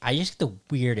 Nick, I just get the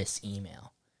weirdest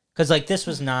email. Because, like, this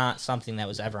was not something that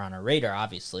was ever on her radar,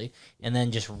 obviously. And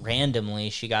then just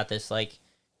randomly, she got this, like,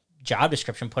 job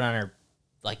description put on her,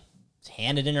 like,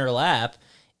 handed in her lap,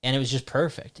 and it was just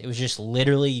perfect. It was just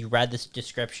literally, you read this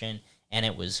description, and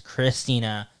it was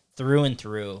Christina through and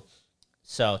through.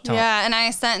 So and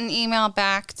I sent an email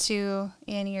back to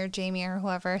Annie or Jamie or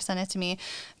whoever sent it to me. I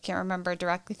can't remember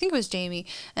directly. I think it was Jamie.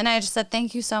 And I just said,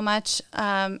 thank you so much.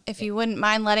 If you wouldn't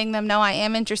mind letting them know I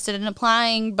am interested in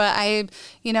applying, but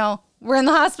we're in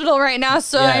the hospital right now,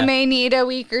 so I may need a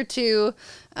week or two.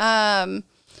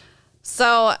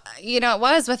 So, it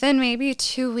was within maybe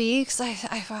 2 weeks.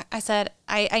 I said,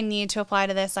 I need to apply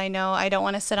to this. I know I don't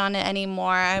want to sit on it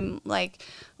anymore. I'm like,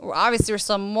 obviously we're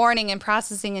still mourning and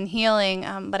processing and healing,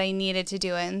 but I needed to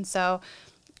do it. And so,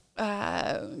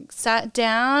 sat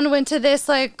down, went to this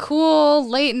like cool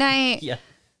late night. Yeah.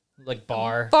 Like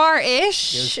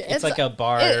bar-ish. It's like a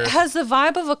bar. It has the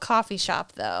vibe of a coffee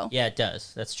shop, though. Yeah, it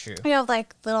does. That's true. We have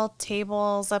like little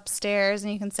tables upstairs,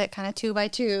 and you can sit kind of 2 by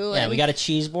 2. Yeah, we got a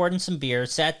cheese board and some beer.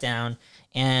 Sat down,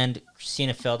 and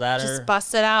Christina filled out just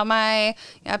busted out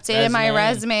updated my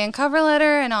resume and cover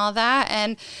letter and all that.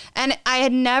 And I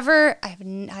had never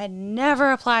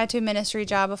applied to a ministry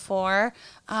job before.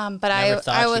 But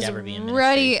I was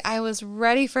ready. I was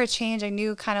ready for a change. I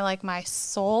knew kind of like my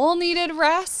soul needed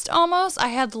rest almost. I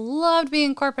had loved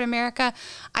being in corporate America.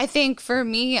 I think for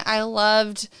me, I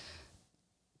loved,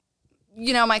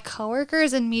 my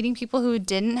coworkers and meeting people who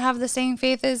didn't have the same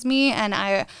faith as me. And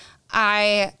I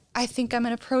I think I'm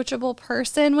an approachable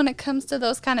person when it comes to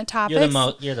those kind of topics.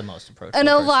 You're the most approachable. And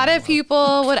a person lot in the of world.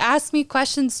 people would ask me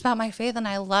questions about my faith, and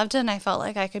I loved it, and I felt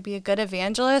like I could be a good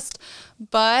evangelist,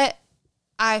 but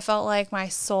I felt like my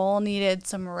soul needed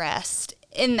some rest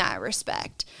in that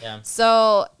respect. Yeah.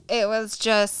 So it was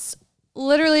just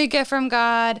literally a gift from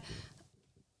God.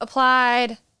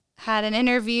 Applied, had an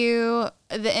interview.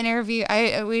 The interview,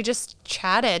 we just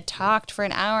chatted, talked for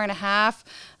an hour and a half.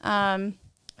 I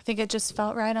think it just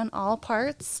felt right on all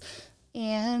parts.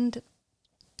 And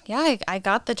yeah, I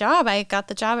got the job. I got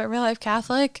the job at Real Life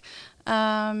Catholic.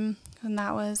 And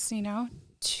that was,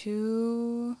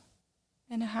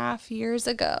 2.5 years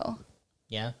ago.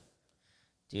 Yeah.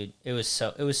 Dude, it was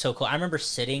so cool. I remember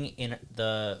sitting in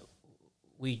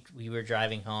we were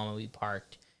driving home and we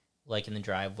parked like in the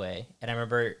driveway. And I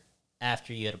remember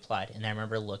after you had applied, and I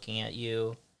remember looking at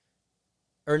you,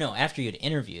 or no, after you had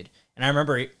interviewed, and I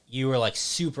remember you were like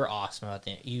super awesome about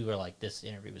you were like, this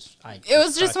interview was, it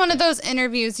was just one of those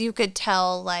interviews you could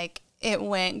tell like it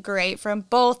went great from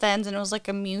both ends, and it was like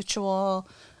a mutual.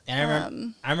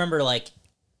 And I remember like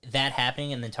that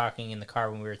happening, and then talking in the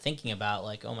car when we were thinking about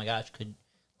like, oh my gosh,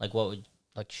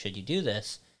 should you do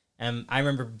this? And I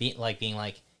remember being like,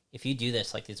 if you do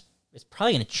this, like it's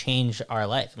probably going to change our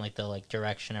life and like the like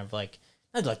direction of like,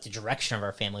 not like the direction of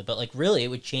our family, but like really it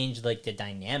would change like the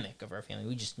dynamic of our family.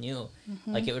 We just knew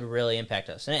like it would really impact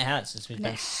us. And it has. It's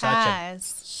been such a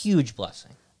huge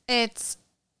blessing. It's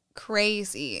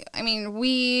crazy. I mean,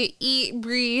 we eat,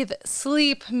 breathe,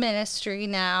 sleep ministry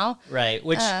now. Right.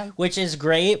 Which is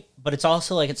great, but it's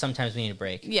also like sometimes we need a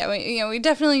break. Yeah. We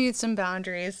definitely need some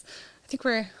boundaries. I think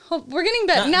we're getting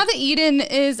better. Now that Eden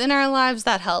is in our lives,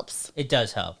 that helps. It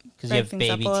does help because you have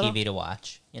baby TV to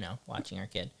watch, watching our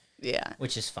kid. Yeah.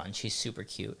 Which is fun. She's super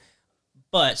cute.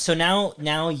 But so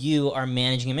now you are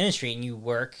managing a ministry, and you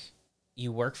work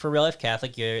for Real Life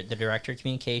Catholic. You're the director of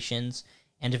communications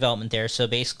and development there. So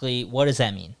basically, what does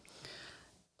that mean?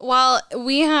 Well,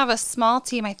 we have a small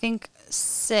team. I think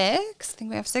 6. I think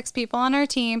we have 6 people on our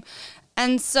team.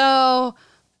 And so,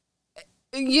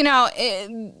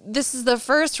 this is the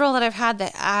first role that I've had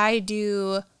that I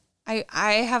do.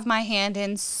 I have my hand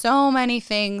in so many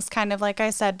things, kind of like I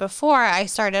said before. I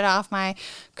started off my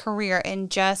career in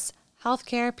just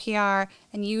healthcare, PR,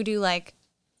 and you do like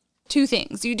 2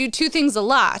 things. You do 2 things a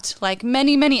lot, like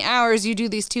many, many hours you do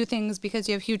these 2 things because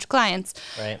you have huge clients.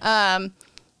 Right.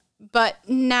 But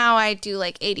now I do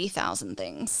like 80,000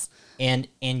 things. And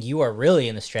you are really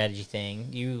in the strategy thing.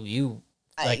 You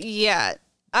like yeah.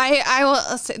 I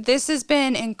will say this has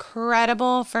been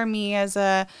incredible for me as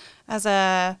a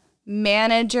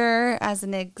manager, as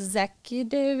an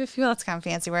executive, if you will. That's kind of a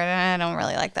fancy word. I don't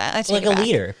really like that. I take like a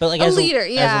leader, but like a as leader,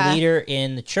 yeah. As a leader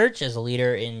in the church, as a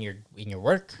leader in your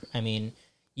work. I mean,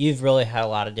 you've really had a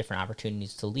lot of different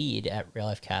opportunities to lead at Real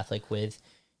Life Catholic with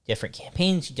different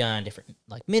campaigns you've done, different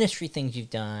like ministry things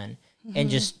you've done, and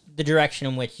just the direction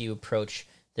in which you approach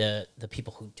the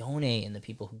people who donate and the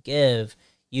people who give.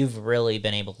 You've really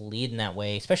been able to lead in that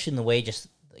way, especially in the way just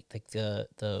like the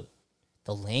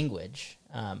language.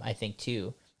 I think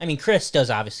too. I mean, Chris does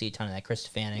obviously a ton of that. Chris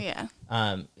Stefanik,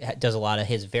 does a lot of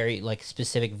his very like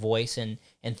specific voice and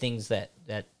things that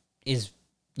is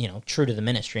true to the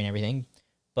ministry and everything.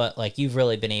 But like you've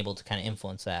really been able to kind of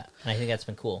influence that, and I think that's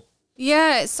been cool.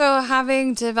 Yeah, so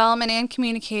having development and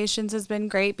communications has been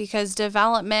great because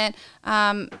development.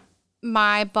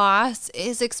 My boss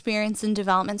is experienced in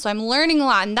development, so I'm learning a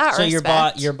lot in that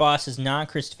respect. So your boss is not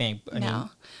Chris Stefanik.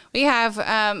 No. We have,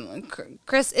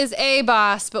 Chris is a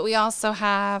boss, but we also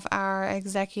have our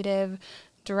executive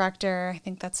director. I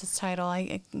think that's his title.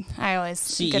 I always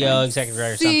CEO, executive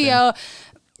director, CEO,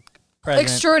 President,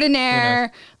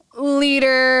 extraordinaire,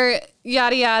 leader,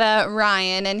 yada, yada,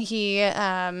 Ryan. And he's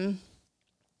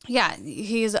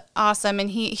awesome, and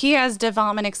he has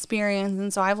development experience,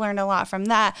 and so I've learned a lot from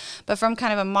that. But from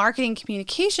kind of a marketing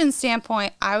communication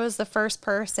standpoint, I was the first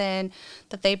person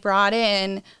that they brought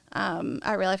in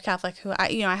at Real Life Catholic who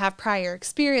I have prior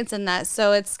experience in that.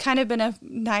 So it's kind of been a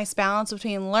nice balance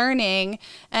between learning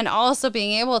and also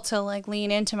being able to like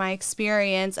lean into my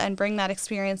experience and bring that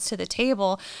experience to the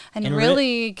table and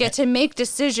really get to make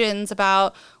decisions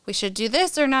about we should do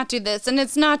this or not do this. And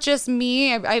it's not just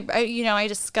me. I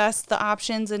discuss the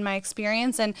options in my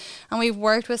experience, and we've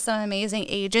worked with some amazing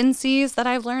agencies that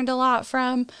I've learned a lot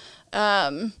from.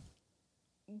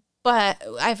 But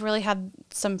I've really had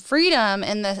some freedom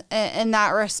in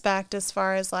that respect as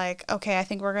far as like, okay, I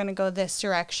think we're going to go this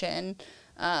direction.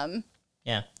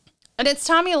 Yeah. And it's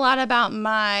taught me a lot about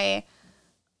my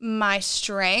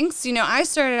strengths. I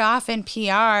started off in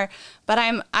PR, but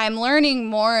I'm learning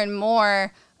more and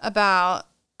more about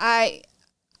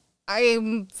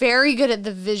I'm very good at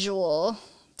the visual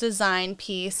design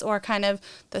piece, or kind of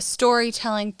the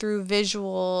storytelling through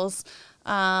visuals,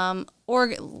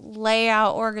 or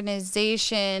layout,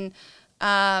 organization,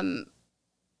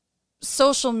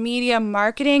 social media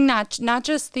marketing, not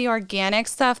just the organic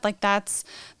stuff. Like that's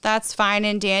fine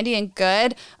and dandy and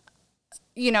good.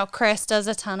 Chris does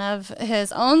a ton of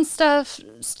his own stuff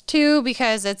too,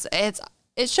 because it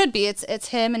should be it's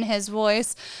him and his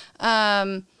voice.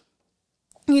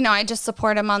 I just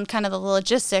support him on kind of the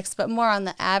logistics, but more on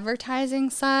the advertising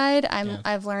side.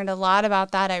 I've learned a lot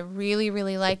about that. I really,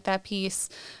 really like that piece.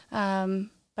 But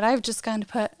I've just gone to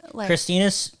put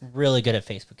Christina's really good at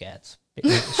Facebook ads.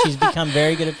 She's become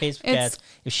very good at Facebook ads.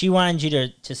 If she wanted you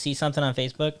to see something on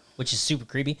Facebook, which is super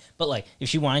creepy, but if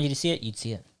she wanted you to see it, you'd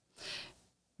see it.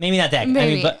 Maybe not that good.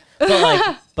 Maybe.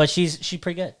 But she's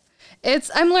pretty good.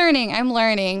 I'm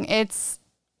learning. It's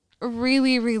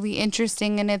really, really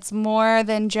interesting, and it's more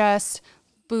than just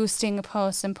boosting a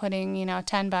post and putting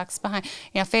 $10 behind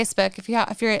Facebook. If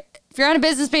you're on a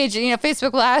business page,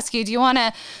 Facebook will ask you, do you want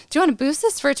to boost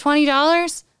this for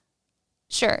 $20?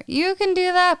 Sure, you can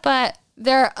do that, but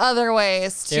there are other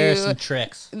ways to. There are some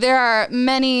tricks. There are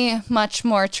much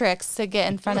more tricks to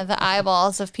get in front of the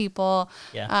eyeballs of people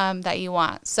that you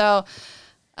want. So,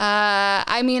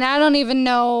 I don't even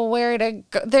know where to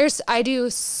go. I do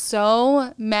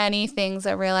so many things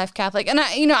at Real Life Catholic. And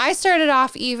I started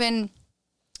off even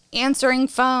answering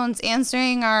phones,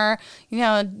 answering our,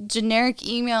 generic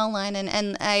email line.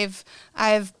 And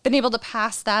I've been able to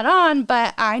pass that on,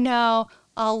 but I know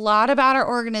a lot about our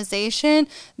organization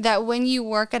that when you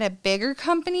work at a bigger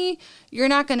company, you're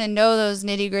not going to know those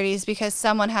nitty gritties because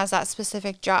someone has that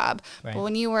specific job. Right. But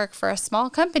when you work for a small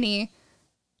company,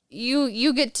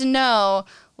 you get to know,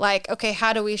 okay,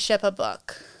 how do we ship a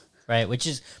book? Right, which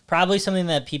is probably something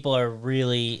that people are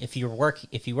really, if you work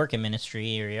in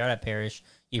ministry or you're at a parish,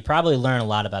 you probably learn a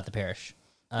lot about the parish.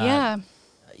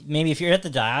 Maybe if you're at the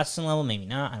diocesan level, maybe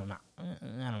not. I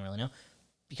don't really know,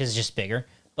 because it's just bigger.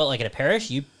 But at a parish,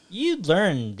 you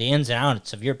learn the ins and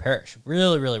outs of your parish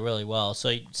really, really, really well.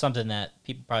 So something that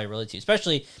people probably relate to,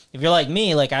 especially if you're like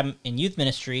me, I'm in youth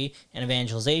ministry and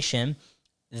evangelization.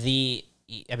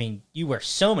 You wear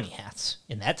so many hats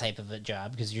in that type of a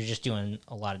job because you're just doing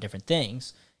a lot of different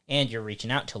things and you're reaching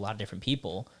out to a lot of different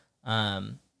people.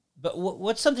 But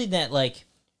what's something that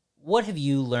what have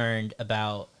you learned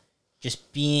about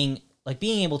just being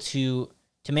able to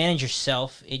manage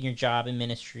yourself in your job in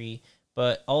ministry,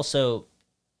 but also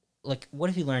what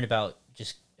have you learned about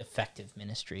just effective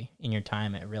ministry in your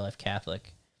time at Real Life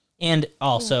Catholic, and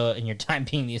also in your time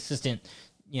being the assistant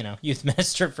youth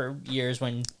minister for years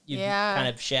when you kind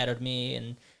of shadowed me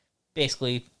and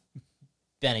basically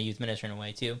been a youth minister in a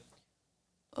way too.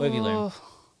 What have you learned?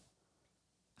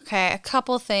 Okay, a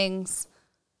couple things.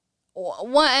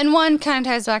 One kind of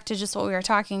ties back to just what we were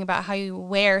talking about, how you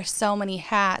wear so many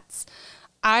hats.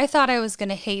 I thought I was going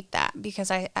to hate that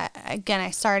because I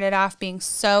started off being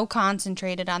so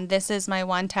concentrated on this is my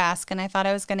one task, and I thought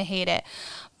I was going to hate it.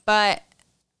 But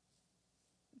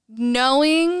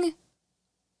knowing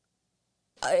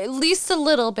at least a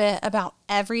little bit about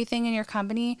everything in your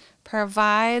company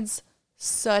provides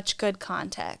such good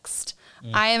context.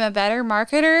 I am a better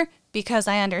marketer because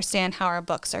I understand how our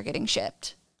books are getting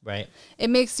shipped. Right.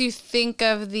 It makes you think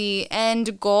of the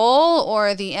end goal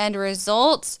or the end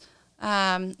results,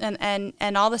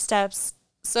 and all the steps.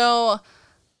 So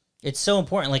it's so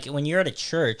important. When you're at a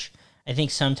church, I think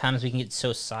sometimes we can get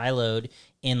so siloed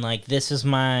in this is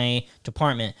my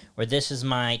department, or this is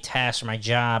my task or my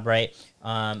job, right?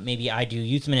 Maybe I do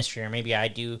youth ministry, or maybe I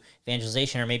do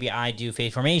evangelization, or maybe I do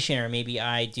faith formation, or maybe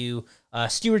I do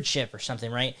stewardship or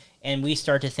something, right? And we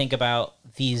start to think about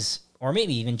these, or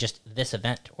maybe even just this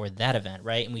event or that event,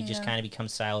 right? And we just kind of become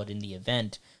siloed in the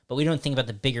event, but we don't think about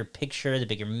the bigger picture, the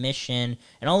bigger mission,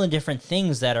 and all the different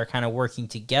things that are kind of working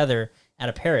together at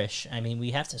a parish.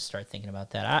 We have to start thinking about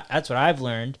that. That's what I've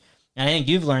learned, and I think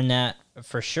you've learned that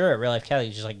for sure at Real Life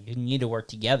Catholic. Just you need to work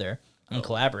together and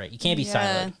collaborate. You can't be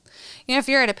siloed. If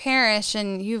you're at a parish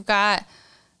and you've got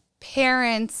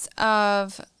parents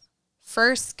of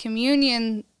First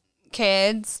Communion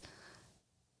kids,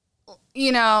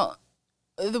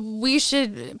 we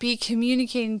should be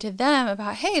communicating to them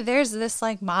about, hey, there's this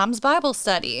mom's Bible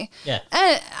study. Yeah.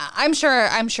 And I'm sure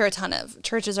a ton of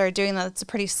churches are doing that. It's a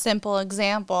pretty simple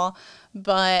example,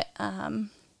 but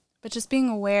just being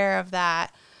aware of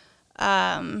that.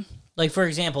 For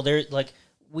example,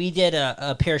 we did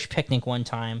a parish picnic one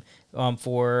time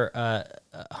for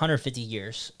 150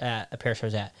 years at a parish I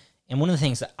was at. And one of the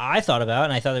things that I thought about,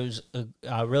 and I thought it was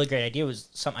a really great idea, was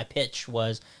something I pitched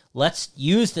was, let's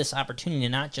use this opportunity to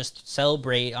not just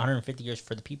celebrate 150 years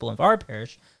for the people of our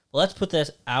parish, but let's put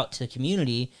this out to the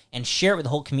community and share it with the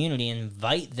whole community and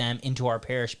invite them into our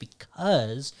parish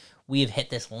because we have hit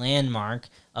this landmark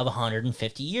of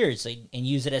 150 years and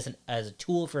use it as a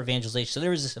tool for evangelization. So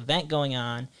there was this event going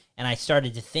on, and I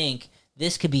started to think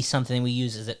this could be something we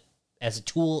use as a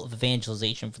tool of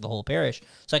evangelization for the whole parish.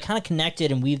 So I kind of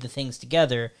connected and weaved the things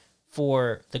together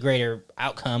for the greater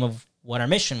outcome of what our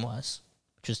mission was,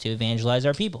 which was to evangelize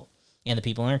our people and the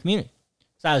people in our community.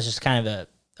 So that was just kind of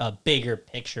a bigger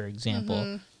picture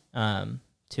example,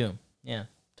 too. Yeah.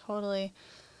 Totally.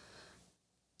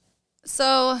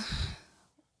 So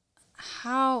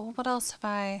what else have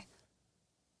I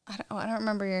don't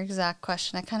remember your exact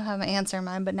question. I kind of have an answer in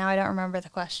mind, but now I don't remember the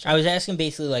question. I was asking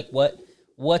basically like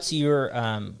what's your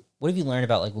what have you learned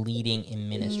about like leading in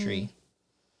ministry?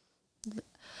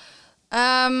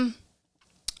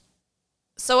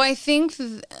 So I think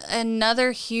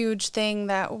another huge thing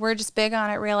that we're just big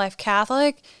on at Real Life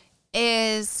Catholic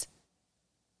is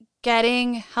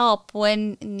getting help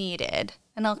when needed.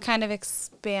 And I'll kind of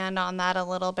expand on that a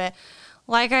little bit.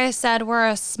 Like I said, we're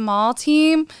a small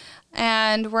team,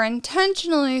 and we're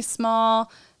intentionally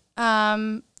small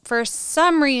for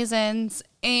some reasons,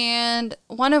 and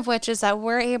one of which is that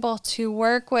we're able to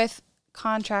work with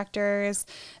contractors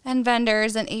and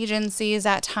vendors and agencies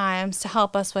at times to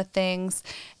help us with things.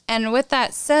 And with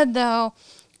that said, though,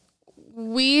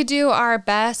 we do our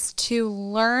best to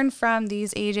learn from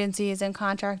these agencies and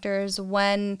contractors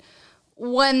when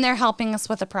they're helping us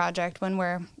with a project, when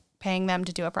we're paying them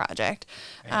to do a project.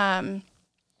 Right.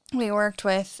 We worked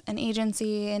with an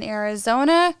agency in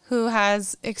Arizona who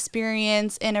has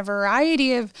experience in a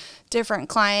variety of different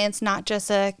clients, not just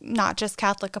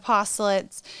Catholic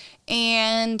apostolates.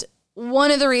 And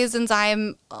one of the reasons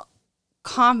I'm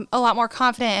a lot more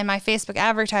confident in my Facebook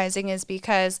advertising is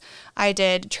because I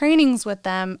did trainings with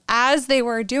them as they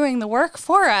were doing the work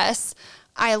for us.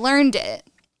 I learned it.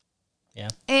 Yeah.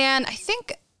 And I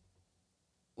think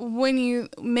when you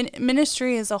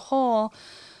ministry as a whole,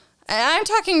 I'm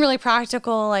talking really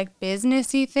practical, like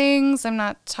businessy things. I'm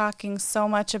not talking so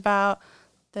much about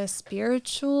the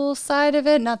spiritual side of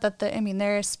it. Not that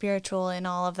there is spiritual in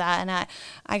all of that. And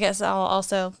I guess I'll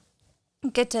also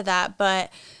get to that.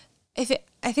 But I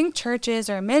think churches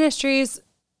or ministries,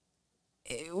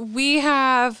 we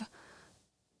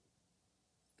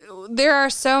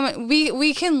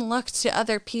can look to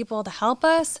other people to help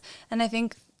us. And I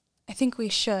think we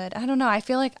should. I don't know. I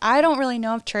feel like I don't really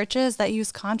know of churches that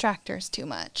use contractors too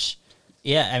much.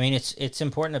 Yeah, I mean, it's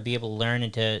important to be able to learn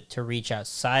and to reach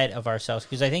outside of ourselves,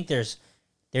 because I think there's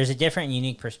a different and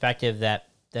unique perspective that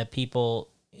people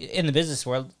in the business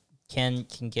world can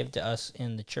give to us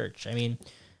in the church. I mean,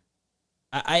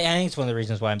 I think it's one of the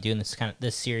reasons why I'm doing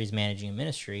this series, Managing a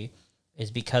Ministry,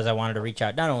 is because I wanted to reach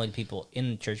out not only to people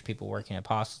in the church, people working at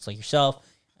apostles like yourself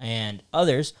and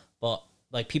others, but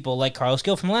like people like Carlos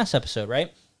Gill from last episode,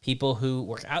 right? People who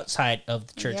work outside of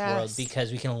the church world,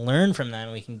 because we can learn from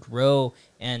them, we can grow,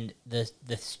 and the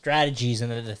strategies and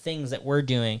the things that we're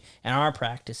doing and our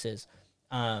practices.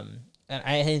 And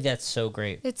I think that's so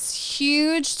great. It's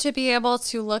huge to be able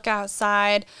to look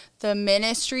outside the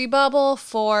ministry bubble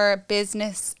for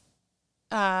business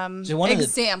examples. One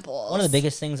of the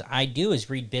biggest things I do is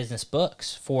read business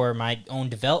books for my own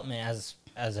development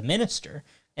as a minister,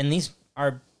 and these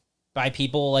are by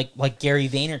people like Gary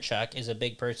Vaynerchuk is a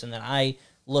big person that I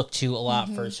look to a lot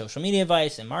for social media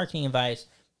advice and marketing advice,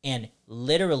 and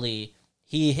literally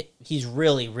he's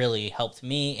really, really helped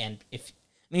me. And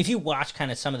if you watch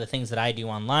kind of some of the things that I do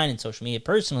online and social media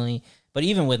personally, but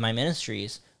even with my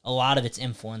ministries, a lot of it's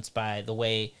influenced by the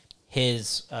way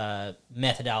his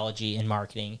methodology in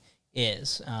marketing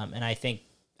is. And I think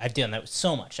I've done that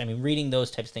so much. I mean, reading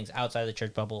those types of things outside of the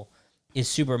church bubble is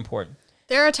super important.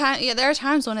 There are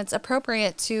times when it's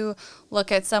appropriate to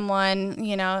look at someone,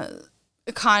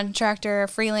 a contractor, a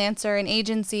freelancer, an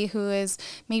agency who is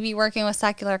maybe working with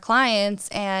secular clients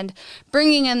and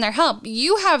bringing in their help.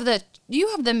 You have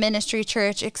the ministry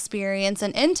church experience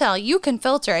and intel. You can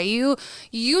filter it.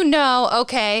 You know,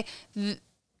 okay,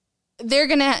 they're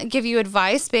going to give you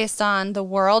advice based on the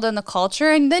world and the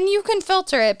culture, and then you can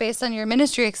filter it based on your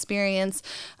ministry experience.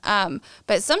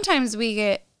 But sometimes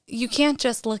you can't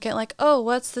just look at like, oh,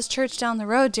 what's this church down the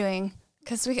road doing?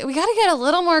 Because we got to get a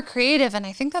little more creative. And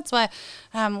I think that's what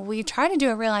we try to do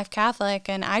at Real Life Catholic,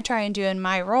 and I try and do in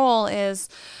my role is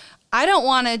I don't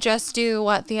want to just do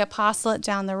what the apostolate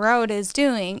down the road is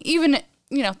doing. Even,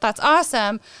 that's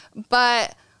awesome.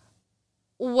 But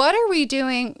what are we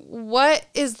doing? What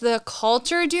is the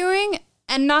culture doing?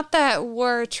 And not that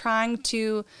we're trying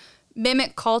to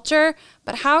mimic culture,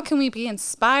 but how can we be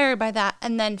inspired by that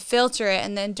and then filter it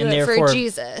and then do it for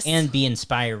Jesus and be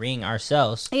inspiring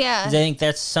ourselves? Yeah, 'Cause I think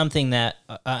that's something that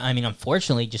I mean,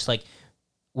 unfortunately, just like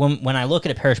when I look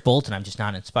at a parish bulletin, I'm just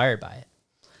not inspired by it.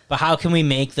 But how can we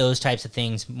make those types of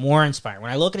things more inspiring?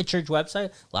 When I look at a church website,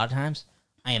 a lot of times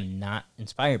I am not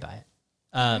inspired by it.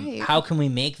 Right. How can we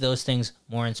make those things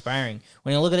more inspiring?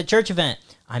 When I look at a church event,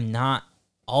 I'm not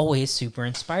always super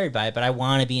inspired by it, but I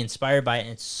want to be inspired by it. And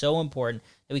it's so important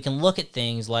that we can look at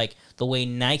things like the way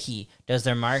Nike does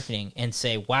their marketing and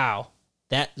say, wow,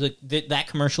 that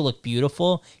commercial looked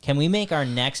beautiful. Can we make our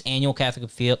next annual Catholic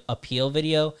appeal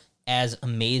video as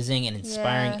amazing and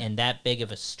inspiring and that big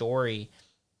of a story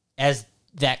as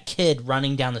that kid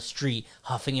running down the street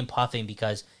huffing and puffing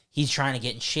because he's trying to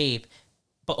get in shape,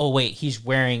 but oh wait, he's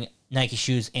wearing Nike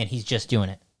shoes and he's just doing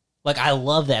it. Like, I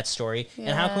love that story. Yeah.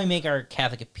 And how can we make our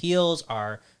Catholic appeals,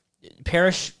 our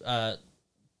parish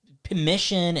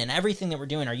mission, and everything that we're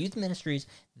doing, our youth ministries,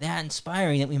 that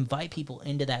inspiring that we invite people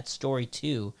into that story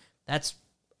too? That's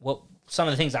what some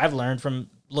of the things I've learned from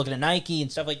looking at Nike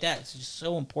and stuff like that. It's just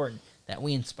so important that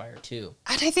we inspire too.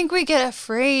 And I think we get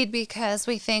afraid because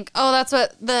we think, oh,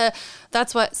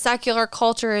 that's what secular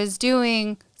culture is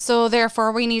doing, so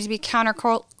therefore we need to be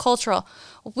countercultural.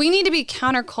 We need to be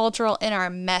countercultural in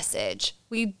our message.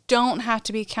 We don't have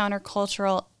to be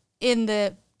countercultural in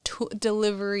the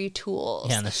delivery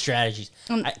tools. Yeah, and the strategies.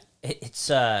 It's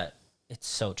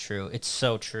so true. It's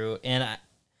so true. And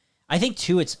I think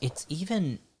too, it's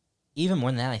even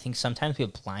more than that. I think sometimes we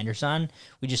have blinders on.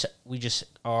 We just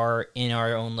are in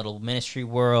our own little ministry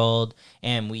world,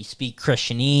 and we speak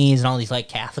Christianese and all these like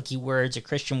Catholic-y words or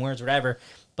Christian words, whatever.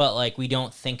 But like, we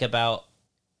don't think about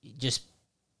just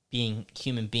being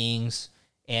human beings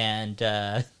and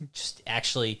just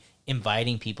actually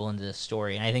inviting people into the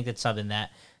story. And I think that's something that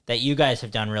you guys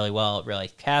have done really well at Real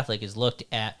Life Catholic, is looked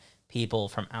at people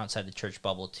from outside the church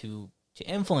bubble to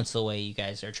influence the way you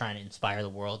guys are trying to inspire the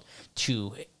world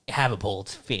to have a bold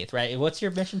faith, right? What's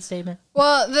your mission statement?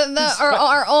 Well,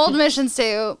 our old mission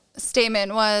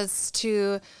statement was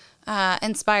to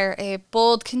inspire a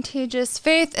bold, contagious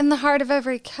faith in the heart of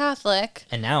every Catholic.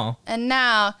 And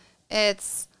now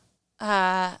it's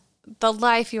the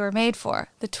life you were made for,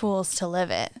 the tools to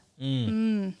live it.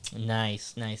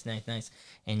 Nice.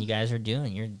 And you guys are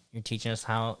you're teaching us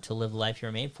how to live the life you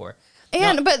were made for.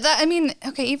 And but that, I mean,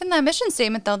 okay, even that mission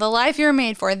statement though, the life you're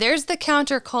made for, there's the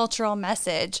countercultural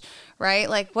message, right?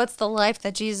 Like, what's the life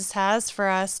that Jesus has for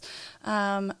us?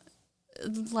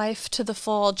 Life to the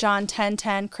full, John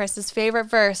 10:10, Chris's favorite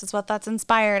verse is what that's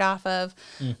inspired off of.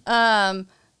 And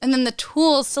then the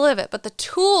tools to live it. But the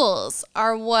tools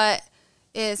are what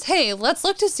is, hey, let's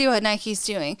look to see what Nike's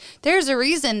doing. There's a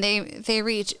reason they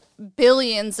reach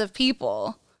billions of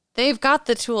people. They've got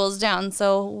the tools down,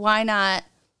 so why not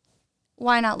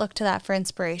look to that for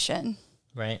inspiration?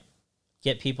 Right.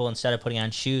 Get people, instead of putting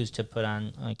on shoes, to put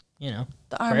on, like, the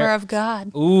armor of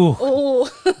God. Ooh.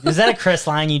 Is that a Chris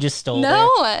line you just stole?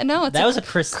 No. That was a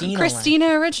Christina line.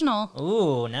 Original.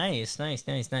 Ooh, nice.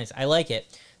 I like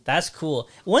it. That's cool.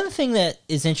 One thing that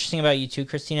is interesting about you too,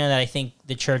 Christina, that I think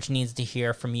the church needs to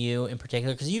hear from you in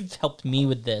particular, because you've helped me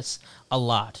with this a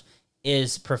lot,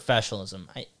 is professionalism.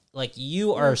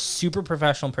 You are a super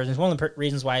professional person. It's one of the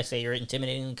reasons why I say you're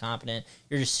intimidatingly competent.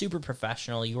 You're just super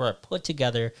professional. You are put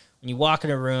together. When you walk in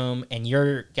a room and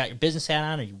you're got your business hat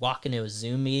on, or you walk into a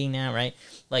Zoom meeting now, right?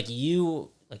 You're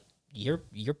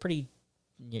pretty.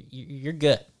 You're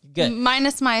good. You're good.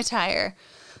 Minus my attire.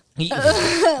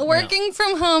 Working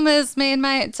from home has made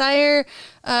my attire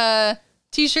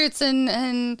t-shirts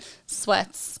and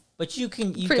sweats. But you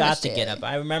got to get up.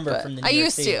 I remember from the New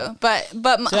York City. I used to,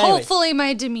 but so hopefully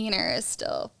my demeanor is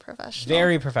still professional.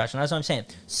 Very professional. That's what I'm saying.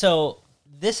 So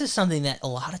this is something that a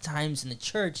lot of times in the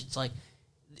church, it's like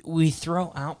we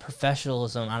throw out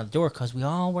professionalism out of the door because we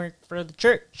all work for the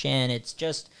church, and it's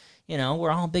just,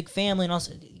 we're all a big family, and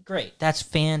also great. That's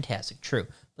fantastic, true.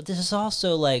 But this is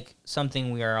also like something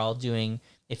we are all doing.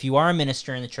 If you are a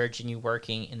minister in the church and you're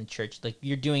working in the church, like,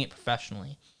 you're doing it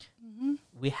professionally. Mm-hmm.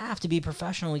 We have to be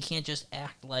professional. We can't just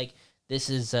act like this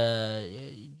is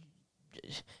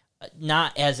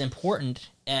not as important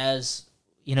as,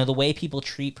 the way people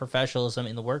treat professionalism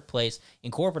in the workplace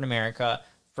in corporate America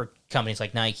for companies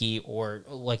like Nike, or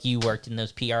like you worked in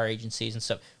those PR agencies and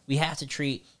stuff. We have to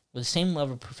treat with the same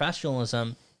level of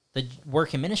professionalism the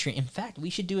work in ministry. In fact, we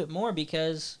should do it more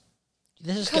because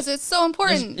it's so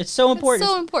important. It's so important.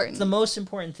 It's so important. It's the most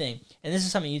important thing. And this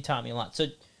is something you taught me a lot. So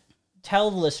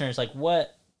tell the listeners, like, why?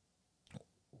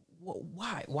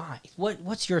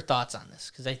 What's your thoughts on this?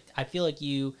 Because I feel like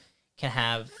you can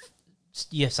have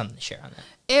you have something to share on that.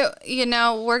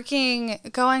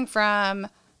 Going from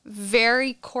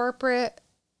very corporate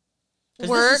Because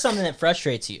work. this is something that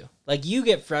frustrates you. Like, you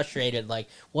get frustrated, like,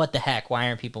 what the heck? Why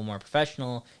aren't people more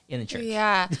professional in the church?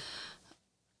 Yeah.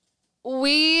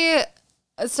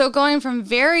 So going from a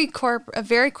very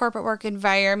corporate work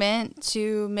environment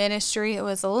to ministry, it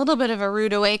was a little bit of a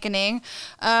rude awakening.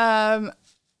 Now,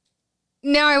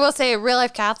 I will say, at Real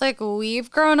Life Catholic, we've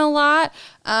grown a lot,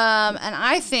 and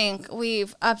I think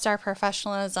we've upped our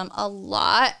professionalism a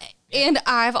lot. And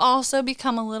I've also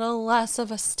become a little less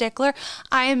of a stickler.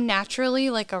 I am naturally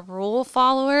like a rule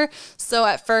follower. So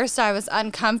at first I was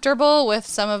uncomfortable with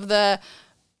some of the,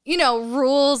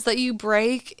 rules that you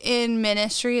break in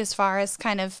ministry as far as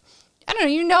kind of, I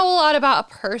don't know, a lot about a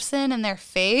person and their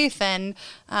faith. And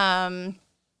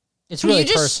it's really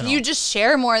personal. You just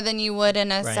share more than you would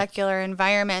in a secular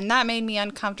environment. And that made me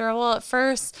uncomfortable at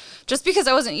first just because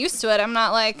I wasn't used to it. I'm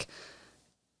not like,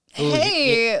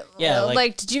 hey,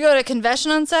 like, did you go to confession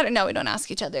on Saturday? No, we don't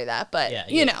ask each other that, but,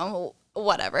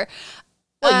 whatever.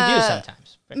 Well, you do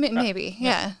sometimes. Maybe,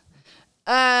 yeah.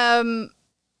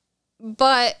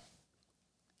 But,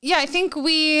 yeah, I think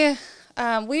we've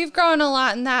grown a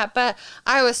lot in that, but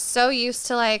I was so used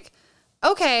to, like,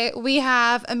 okay, we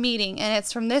have a meeting, and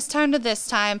it's from this time to this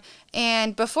time,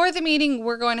 and before the meeting,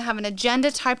 we're going to have an agenda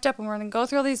typed up, and we're going to go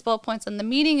through all these bullet points, and the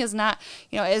meeting is not,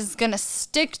 is going to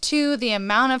stick to the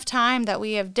amount of time that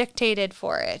we have dictated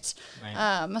for it.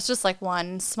 Right. That's just like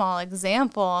one small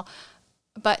example,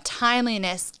 but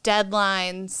timeliness,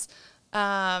 deadlines,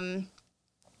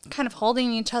 kind of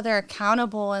holding each other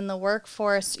accountable in the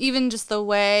workforce, even just the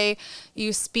way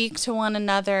you speak to one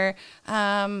another.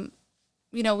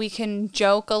 We can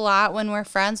joke a lot when we're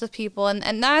friends with people,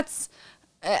 and that's,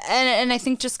 and I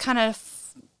think just kind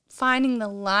of finding the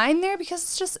line there,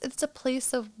 because it's a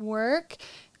place of work.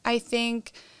 I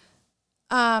think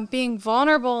being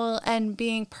vulnerable and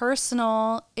being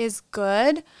personal is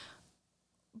good,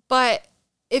 but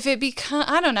if it becomes,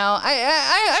 I don't know,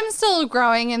 I'm still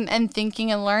growing and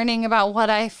thinking and learning about what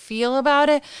I feel about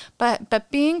it, but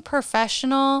being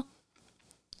professional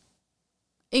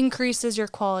increases your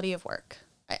quality of work.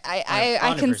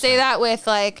 I can say that with,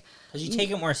 like, because you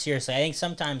take it more seriously. I think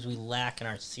sometimes we lack in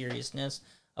our seriousness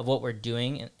of what we're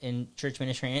doing in church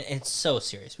ministry, and it's so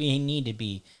serious. We need to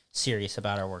be serious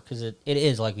about our work, because it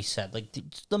is, like we said, like,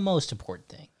 it's the most important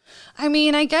thing. I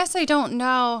mean, I guess I don't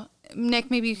know,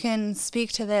 Nick, maybe you can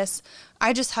speak to this.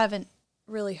 I just haven't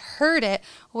really heard it,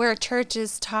 where church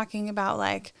is talking about,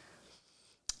 like,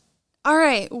 all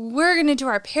right, we're going to do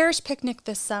our parish picnic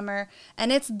this summer,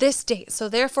 and it's this date, so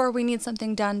therefore we need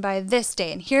something done by this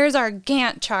date. And here's our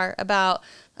Gantt chart about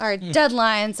our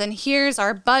deadlines, and here's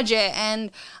our budget. And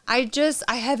I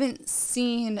haven't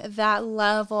seen that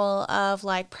level of,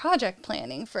 like, project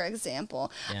planning, for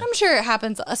example. Yeah. I'm sure it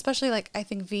happens, especially, like, I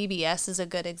think VBS is a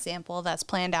good example that's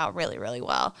planned out really, really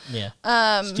well. Yeah.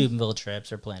 Steubenville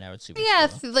trips are planned out super well.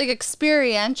 Like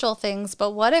experiential things.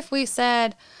 But what if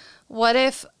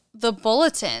the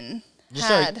bulletin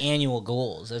had our annual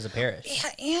goals as a parish?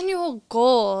 Yeah, annual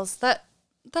goals. That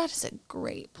is a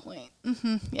great point.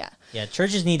 Mm-hmm, yeah. Yeah,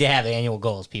 churches need to have annual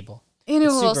goals, people.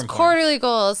 Annual goals, quarterly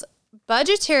goals,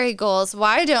 budgetary goals.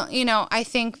 Why don't, I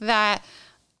think that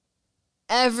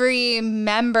every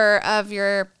member of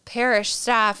your parish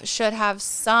staff should have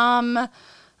some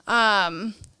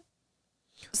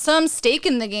stake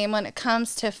in the game when it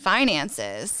comes to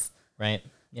finances. Right.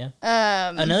 Yeah.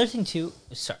 Another thing too.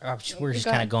 Sorry, we're just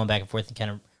kind of going back and forth and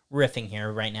kind of riffing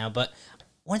here right now. But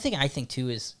one thing I think too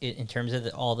is, in terms of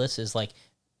all this, is like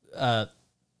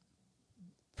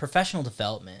professional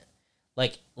development.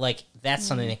 Like that's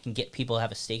something that can get people to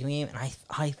have a stake in the game. And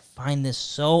I find this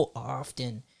so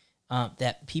often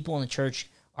that people in the church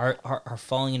are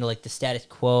falling into, like, the status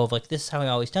quo of, like, this is how we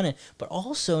always done it. But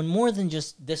also, more than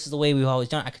just this is the way we've always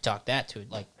done it. I could talk that to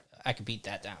it, like. I could beat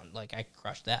that down. Like, I could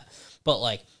crush that. But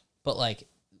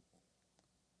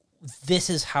this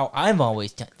is how I've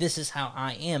always done. This is how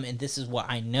I am, and this is what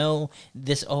I know.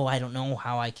 I don't know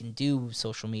how I can do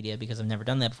social media because I've never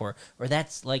done that before. Or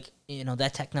that's, like,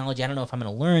 that technology, I don't know if I'm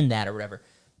going to learn that or whatever.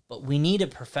 But we need to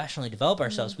professionally develop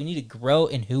ourselves. We need to grow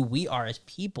in who we are as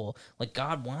people. Like,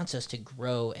 God wants us to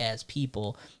grow as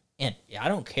people. And I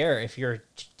don't care if you're,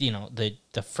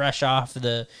 the fresh off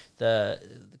the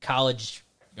college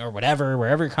or whatever,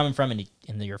 wherever you're coming from, and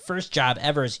your first job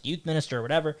ever as a youth minister or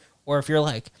whatever, or if you're,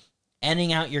 like,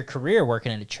 ending out your career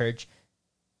working at a church.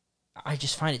 I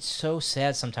just find it so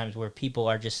sad sometimes where people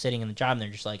are just sitting in the job and they're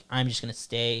just like, I'm just going to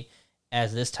stay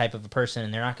as this type of a person,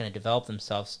 and they're not going to develop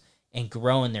themselves and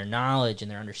grow in their knowledge and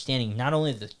their understanding, not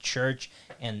only of the church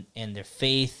and their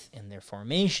faith and their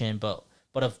formation, but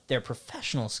of their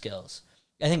professional skills.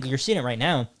 I think you're seeing it right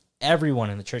now. Everyone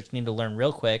in the church need to learn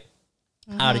real quick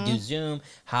how to do Zoom,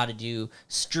 how to do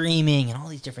streaming, and all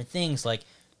these different things. Like,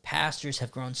 pastors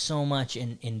have grown so much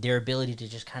in their ability to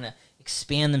just kind of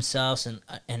expand themselves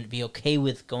and be okay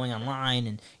with going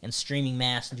online and streaming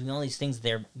mass and doing all these things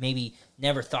they're maybe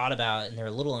never thought about and they're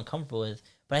a little uncomfortable with.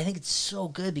 But I think it's so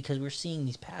good because we're seeing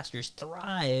these pastors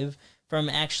thrive from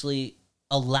actually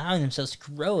allowing themselves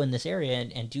to grow in this area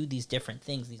and do these different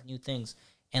things, these new things,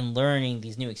 and learning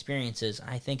these new experiences.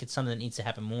 I think it's something that needs to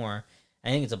happen more. I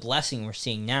think it's a blessing we're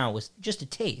seeing now with just a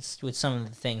taste with some of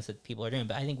the things that people are doing.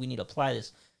 But I think we need to apply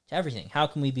this to everything. How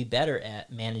can we be better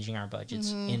at managing our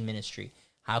budgets in ministry?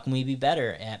 How can we be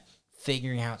better at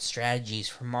figuring out strategies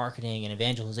for marketing and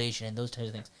evangelization and those types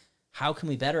of things? How can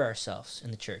we better ourselves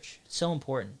in the church? It's so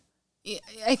important.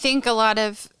 I think a lot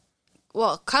of,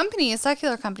 companies,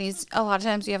 secular companies, a lot of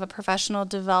times you have a professional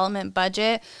development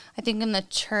budget. I think in the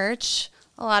church,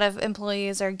 a lot of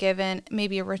employees are given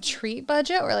maybe a retreat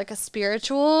budget or like a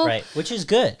spiritual. Right, which is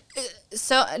good.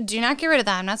 So do not get rid of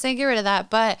that. I'm not saying get rid of that,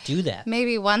 but do that.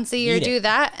 Maybe once a year do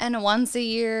that, and once a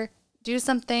year do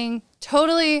something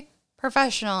totally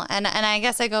professional. And I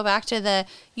guess I go back to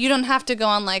you don't have to go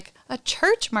on like a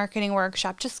church marketing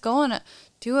workshop. Just go on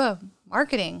do a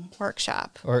marketing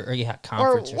workshop. Or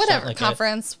conference or whatever, like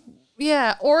conference.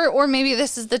 Yeah. Or maybe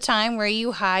this is the time where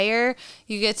you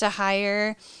get to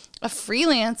hire a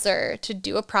freelancer to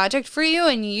do a project for you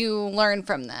and you learn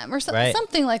from them or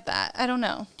something like that. I don't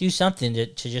know. Do something to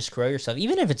just grow yourself,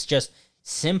 even if it's just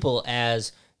simple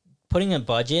as putting a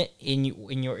budget in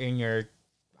your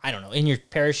I don't know, in your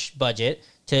parish budget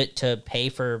to pay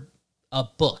for a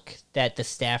book that the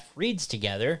staff reads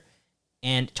together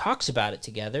and talks about it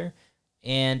together,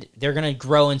 and they're going to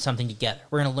grow in something together.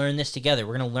 We're going to learn this together.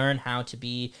 We're going to learn how to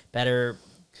be better,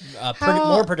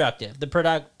 more productive.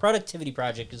 The Productivity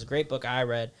Project is a great book I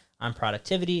read on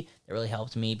productivity that really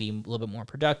helped me be a little bit more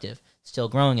productive. Still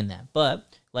growing in that,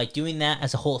 but like doing that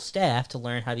as a whole staff to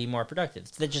learn how to be more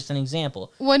productive. That's just an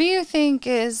example. What do you think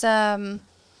is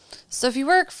so if you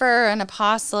work for an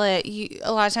apostolate,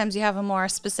 a lot of times you have a more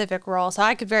specific role. So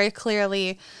I could very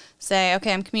clearly say,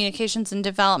 okay, I'm communications and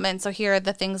development. So here are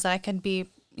the things that I can be,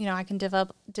 I can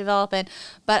develop it.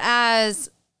 But as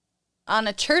on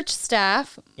a church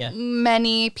staff,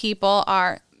 many people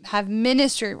have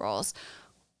ministry roles.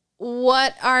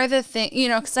 What are the things,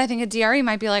 because I think a DRE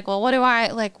might be like, well,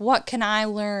 what can I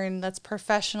learn that's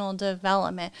professional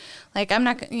development? Like, I'm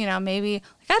not, maybe,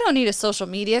 I don't need a social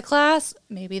media class.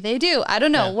 Maybe they do. I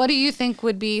don't know. Yeah. What do you think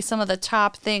would be some of the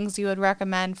top things you would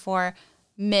recommend for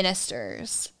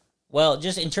ministers? Well,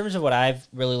 just in terms of what I've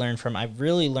really learned from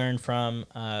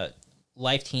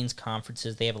Life Teens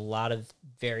conferences. They have a lot of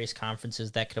various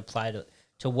conferences that could apply to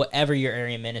whatever your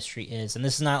area ministry is. And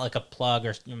this is not like a plug,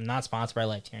 or I'm not sponsored by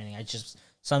Life Teen or anything. It's just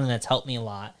something that's helped me a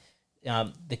lot.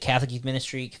 The Catholic Youth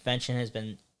Ministry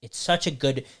Convention it's such a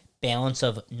good balance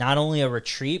of not only a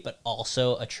retreat, but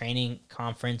also a training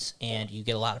conference. And you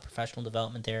get a lot of professional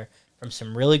development there from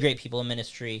some really great people in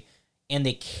ministry. And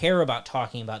they care about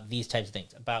talking about these types of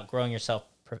things, about growing yourself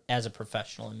as a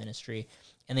professional in ministry.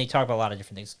 And they talk about a lot of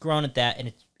different things. Growing at that, and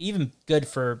it's even good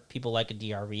for people like a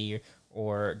DRE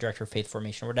or Director of Faith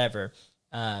Formation or whatever.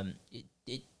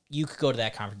 You could go to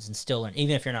that conference and still learn,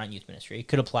 even if you're not in youth ministry. It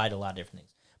could apply to a lot of different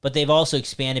things. But they've also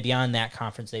expanded beyond that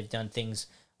conference. They've done things,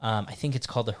 I think it's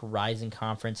called the Horizon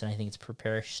Conference, and I think it's for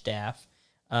parish staff.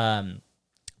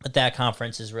 But that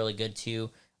conference is really good too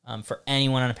for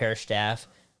anyone on a parish staff.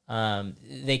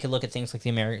 They could look at things like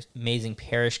the Amazing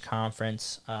Parish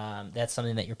Conference. That's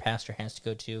something that your pastor has to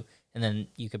go to, and then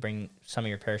you could bring some of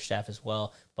your parish staff as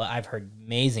well. But I've heard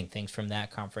amazing things from that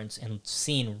conference and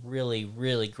seen really,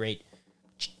 really great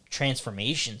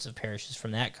transformations of parishes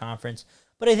from that conference.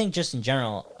 But I think just in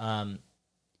general,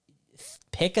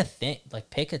 pick a thing, like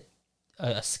pick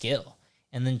a skill,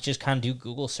 and then just kind of do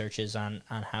Google searches on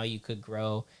how you could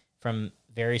grow from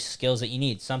various skills that you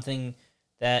need. Something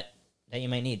that you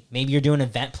might need. Maybe you're doing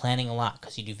event planning a lot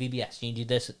because you do VBS, you do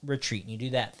this retreat, and you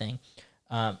do that thing.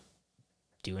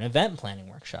 Do an event planning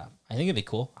workshop. I think it'd be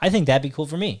cool. I think that'd be cool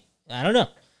for me. I don't know.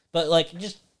 But like,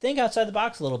 just think outside the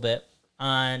box a little bit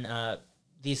on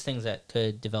these things that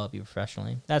could develop you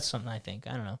professionally. That's something I think.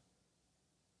 I don't know.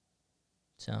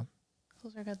 So.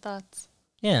 Those are good thoughts.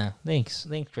 Yeah, thanks.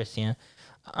 Thanks, Christina.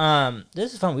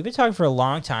 This is fun. We've been talking for a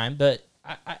long time, but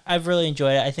I've really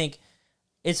enjoyed it. I think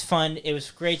it's fun. It was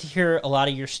great to hear a lot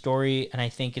of your story, and I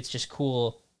think it's just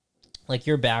cool, like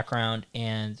your background,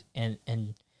 and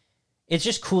it's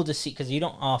just cool to see, because you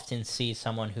don't often see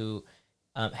someone who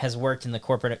has worked in the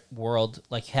corporate world,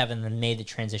 like having made the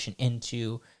transition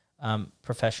into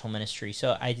professional ministry.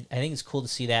 So I think it's cool to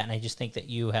see that, and I just think that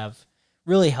you have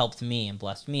really helped me and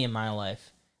blessed me in my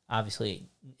life, obviously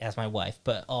as my wife,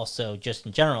 but also just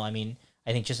in general. I mean,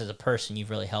 I think just as a person,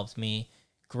 you've really helped me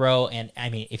grow. And I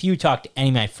mean, if you talk to any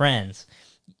of my friends,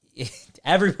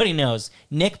 everybody knows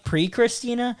Nick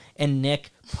pre-Christina and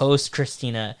Nick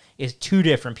post-Christina is two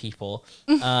different people.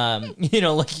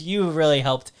 Like you really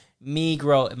helped me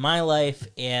grow in my life,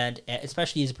 and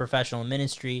especially as a professional in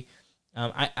ministry.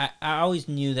 I always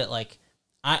knew that, like,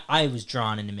 I was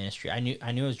drawn into ministry. I knew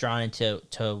I was drawn into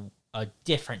a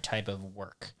different type of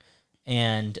work,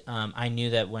 and I knew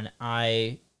that when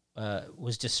I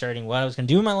was discerning what I was going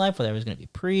to do in my life, whether I was going to be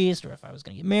a priest or if I was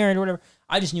going to get married or whatever,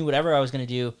 I just knew whatever I was going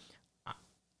to do,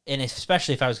 and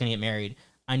especially if I was going to get married,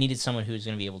 I needed someone who was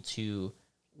going to be able to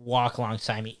walk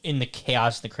alongside me in the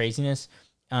chaos and the craziness.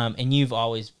 And you've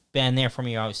always been there for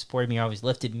me. You always supported me. You always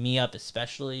lifted me up,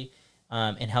 especially.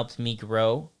 And helped me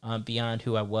grow beyond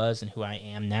who I was and who I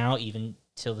am now. Even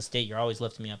till this day, you're always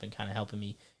lifting me up and kind of helping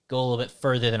me go a little bit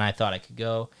further than I thought I could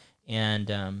go.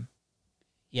 And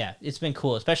yeah, it's been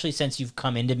cool, especially since you've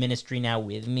come into ministry now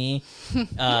with me.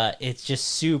 It's just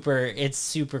super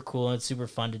cool, and it's super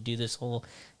fun to do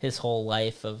his whole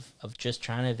life of just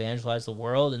trying to evangelize the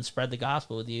world and spread the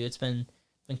gospel with you. It's been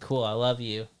cool. I love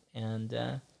you,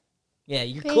 and yeah,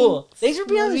 you're cool. Thanks for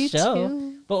being on the show.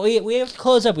 Too. But we have to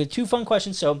close up with two fun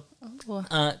questions. So,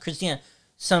 Christina,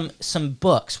 some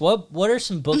books. What are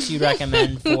some books you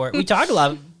recommend for? We talked a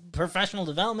lot about professional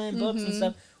development books and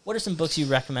stuff. What are some books you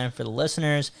recommend for the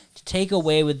listeners to take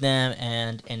away with them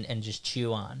and just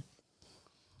chew on?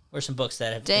 What are some books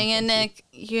that have? Dang it, Nick!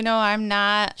 You know I'm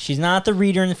not. She's not the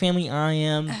reader in the family. I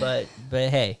am, but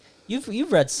hey,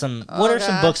 you've read some. What are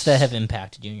some books that have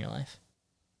impacted you in your life?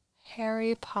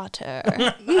 Harry Potter.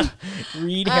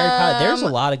 Read Harry Potter. There's a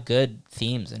lot of good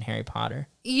themes in Harry Potter.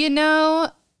 You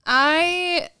know,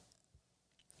 I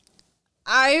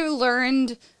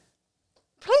learned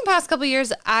probably in the past couple of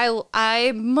years,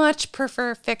 I much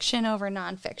prefer fiction over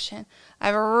nonfiction. I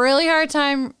have a really hard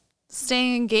time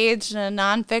staying engaged in a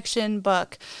nonfiction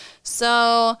book.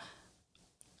 So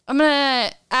I'm going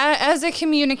to, as a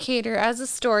communicator, as a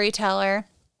storyteller,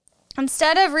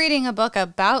 instead of reading a book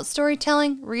about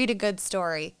storytelling, read a good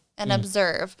story and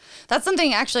observe. That's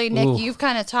something, actually, Nick, you've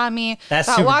kind of taught me about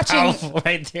super watching. Powerful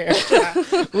right there.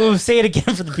 Ooh, say it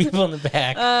again for the people in the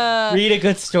back. Read a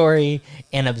good story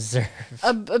and observe.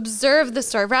 Observe the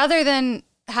story rather than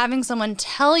having someone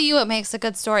tell you what makes a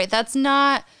good story. That's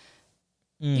not.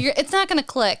 It's not going to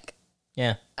click.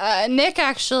 Yeah. Nick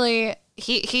actually.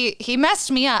 He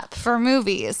messed me up for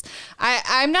movies.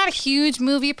 I'm not a huge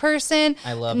movie person.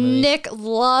 I love movies. Nick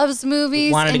loves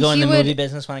movies. Wanted to go in the movie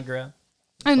business when I grew up.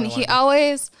 And he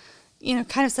always,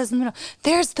 kind of says in the middle,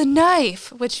 "There's the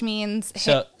knife," which means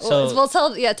we'll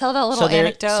tell that little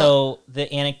anecdote. So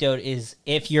the anecdote is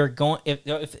if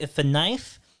the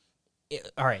knife,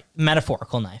 all right,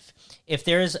 metaphorical knife. If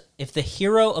the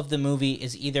hero of the movie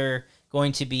is either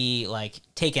going to be like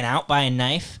taken out by a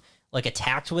knife, like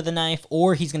attacked with a knife,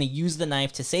 or he's going to use the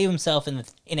knife to save himself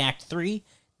in Act 3,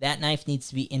 that knife needs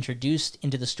to be introduced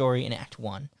into the story in Act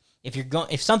 1.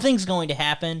 If something's going to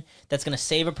happen that's going to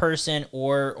save a person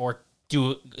or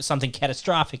do something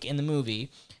catastrophic in the movie,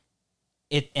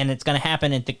 and it's going to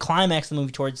happen at the climax of the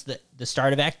movie towards the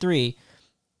start of Act 3,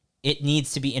 it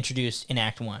needs to be introduced in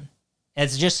Act 1.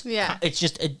 It's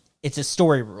a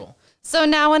story rule. So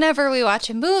now whenever we watch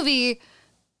a movie,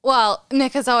 well,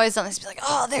 Nick has always done this. Be like,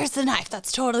 "Oh, there's the knife.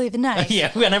 That's totally the knife."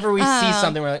 Yeah, whenever we see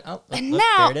something, we're like, "Oh, and look,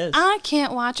 now there it is." I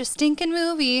can't watch a stinking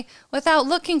movie without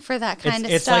looking for that kind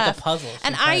of stuff. It's like a puzzle. So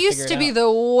and I used to be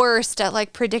the worst at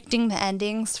like predicting the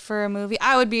endings for a movie.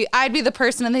 I'd be the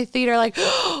person in the theater like,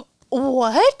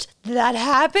 "What? That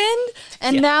happened?"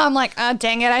 And now I'm like, "Oh,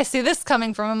 dang it! I see this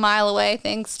coming from a mile away."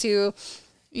 Thanks to,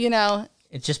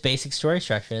 It's just basic story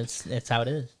structure. It's how it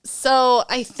is. So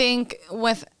I think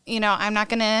with, I'm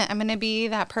going to be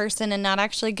that person and not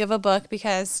actually give a book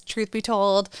because, truth be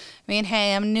told,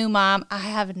 hey, I'm a new mom. I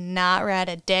have not read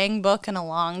a dang book in a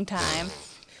long time.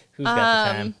 Who's got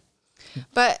the time?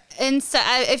 But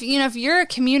instead, if you're a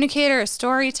communicator, a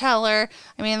storyteller,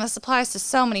 this applies to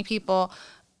so many people.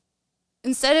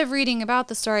 Instead of reading about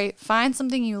the story, find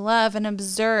something you love and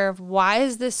observe. Why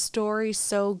is this story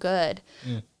so good?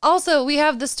 Also, we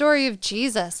have the story of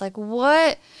Jesus. Like,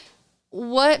 what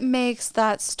makes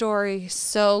that story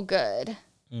so good?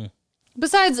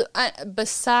 Besides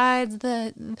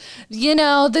the,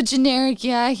 the generic,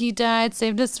 he died,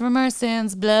 saved us from our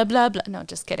sins, blah, blah, blah. No,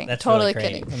 just kidding. That's totally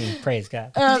really great. kidding. I mean, praise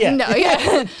God.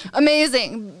 No,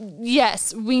 Amazing.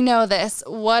 Yes, we know this.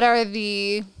 What are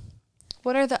the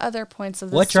other points of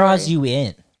the story? What draws you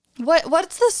in?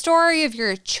 What's the story of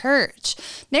your church?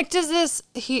 Nick does this.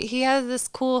 He has this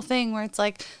cool thing where it's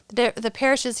like the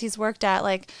parishes he's worked at,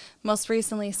 like most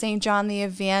recently St. John the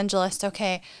Evangelist.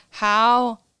 Okay,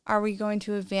 how are we going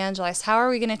to evangelize? How are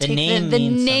we going to take the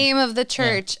name of the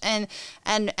church and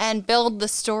build the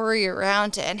story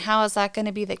around it? And how is that going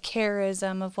to be the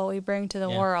charism of what we bring to the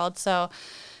world? So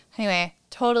anyway,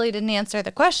 totally didn't answer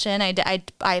the question.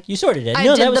 You sort of did. I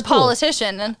No, did that was the cool.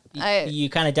 politician. And you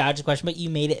kind of dodged the question, but you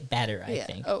made it better, I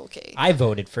think. Okay. I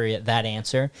voted for that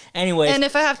answer. Anyways. And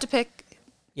if I have to pick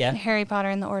Harry Potter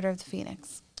and the Order of the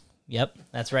Phoenix. Yep,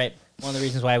 that's right. One of the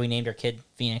reasons why we named our kid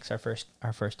Phoenix, our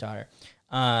first daughter.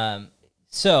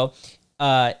 So,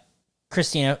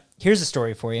 Christina, here's a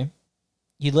story for you.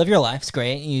 You live your life. It's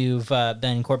great. You've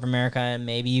been in corporate America, and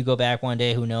maybe you go back one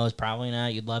day. Who knows? Probably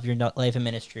not. You'd love your life in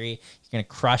ministry. You're going to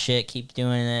crush it, keep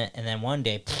doing it, and then one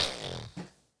day,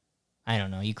 I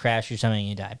don't know, you crash or something and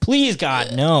you die. Please,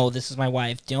 God, no. This is my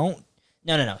wife. Don't.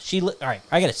 No. All right,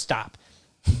 I got to stop.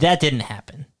 That didn't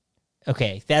happen.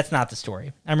 Okay, that's not the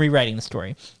story. I'm rewriting the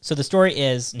story. So the story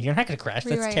is, you're not going to crash.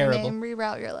 That's terrible. Your name,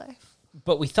 reroute your life.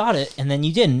 But we thought it, and then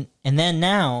you didn't. And then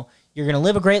now you're going to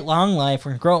live a great long life.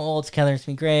 We're going to grow old together. It's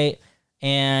going to be great.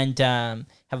 And have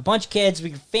a bunch of kids.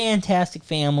 We're a fantastic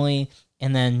family.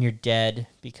 And then you're dead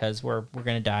because we're going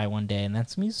to die one day. And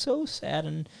that's going to be so sad.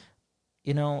 And,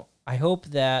 I hope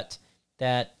that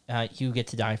you get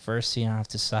to die first so you don't have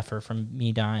to suffer from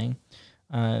me dying.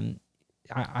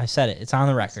 I said it. It's on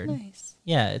the record. That's nice.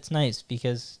 Yeah, it's nice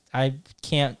because I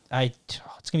can't. It's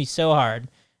going to be so hard.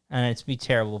 And it's be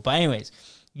terrible. But anyways,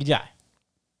 you die.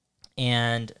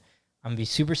 And I'm going to be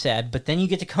super sad. But then you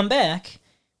get to come back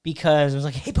because I was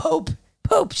like, hey, Pope,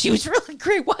 she was really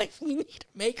great wife. We need to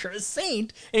make her a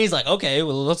saint. And he's like, okay,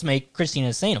 well, let's make Christina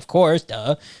a saint, of course,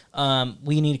 duh.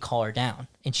 We need to call her down.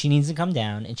 And she needs to come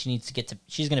down, and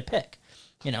she's going to pick,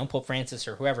 Pope Francis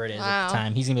or whoever it is at the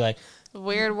time. He's going to be like,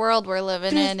 weird world we're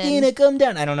living in. Christina, come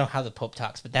down. I don't know how the Pope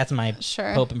talks, but that's my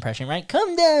Pope impression, right?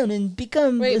 Come down and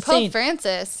become a Pope saint.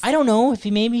 Francis. I don't know if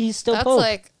he's still that's Pope.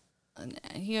 Like,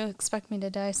 you expect me to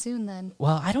die soon then?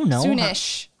 Well, I don't know.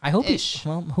 Soonish. I hope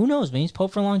who knows? Maybe he's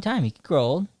Pope for a long time. He could grow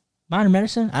old. Modern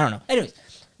medicine? I don't know. Anyways,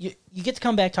 you get to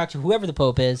come back, talk to whoever the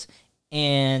Pope is,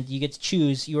 and you get to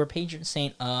choose your patron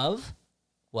saint of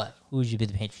what? Who would you be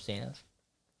the patron saint of?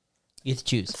 You get to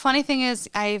choose. The funny thing is,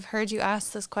 I've heard you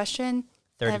ask this question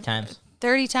 30 times.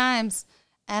 30 times,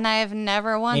 and I have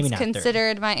never once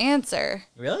considered 30. My answer.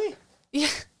 Really? Yeah.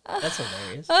 That's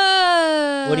hilarious.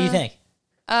 What do you think?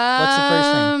 What's the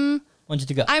first thing? When did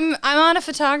you go? I'm on a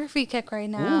photography kick right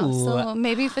now, so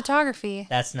maybe photography.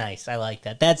 That's nice. I like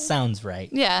that. That sounds right.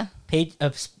 Yeah.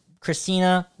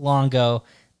 Christina Longo,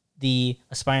 the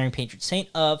aspiring patron saint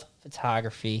of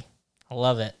photography. I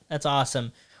love it. That's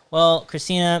awesome. Well,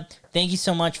 Christina, thank you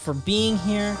so much for being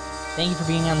here. Thank you for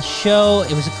being on the show.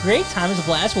 It was a great time. It was a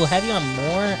blast. We'll have you on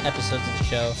more episodes of the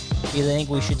show because I think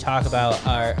we should talk about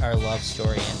our love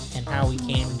story and how we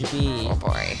came to be. Oh,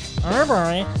 boy. Oh,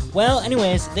 boy. Well,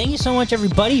 anyways, thank you so much,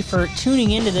 everybody, for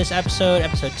tuning into this episode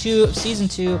 2 of Season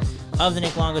 2 of The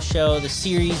Nick Longo Show, the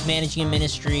series Managing in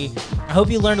Ministry. I hope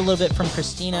you learned a little bit from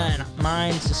Christina and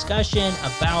mine's discussion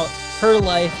about her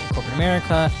life in corporate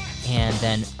America and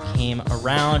then came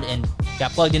around and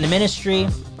got plugged into ministry.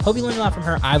 Hope you learned a lot from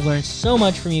her. I've learned so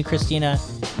much from you, Christina.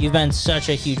 You've been such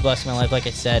a huge blessing in my life. Like I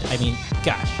said, I mean,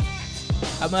 gosh,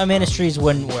 my ministries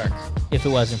wouldn't work if it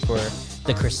wasn't for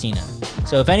the Christina.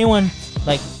 So if anyone,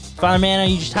 like Father Mano,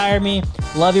 you just hired me.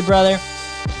 Love you, brother.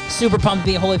 Super pumped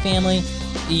to be a Holy Family.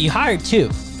 You hired two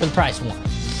for the price of one.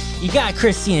 You got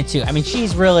Christina too. I mean,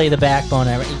 she's really the backbone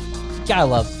of it. Gotta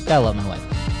love my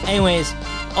wife. Anyways,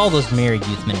 all those married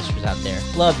youth ministers out there,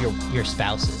 love your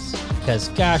spouses because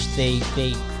gosh,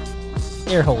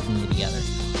 they're holding you together.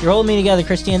 You're holding me together,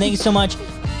 Christina. Thank you so much.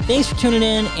 Thanks for tuning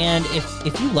in. And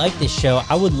if you like this show,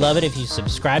 I would love it if you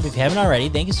subscribe if you haven't already.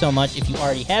 Thank you so much. If you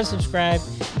already have subscribed,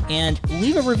 and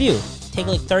leave a review. Take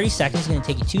like 30 seconds. It's going to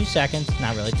take you 2 seconds.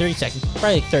 Not really 30 seconds.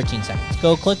 Probably like 13 seconds.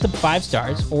 Go click the 5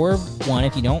 stars or 1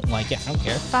 if you don't like it. I don't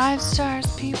care. 5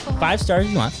 stars, people. 5 stars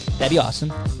if you want. That'd be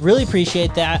awesome. Really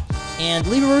appreciate that. And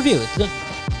leave a review. It's like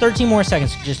 13 more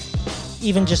seconds.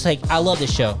 Just like, I love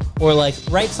this show. Or like,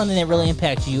 write something that really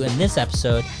impacts you in this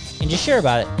episode and just share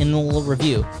about it in a little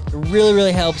review. It really,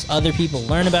 really helps other people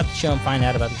learn about the show and find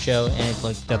out about the show. And it's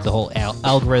like, that's the whole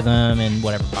algorithm and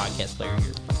whatever podcast player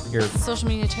you're your social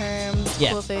media terms,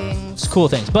 Yeah. cool things. It's cool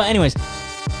things. But anyways,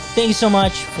 thank you so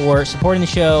much for supporting the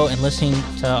show and listening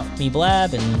to me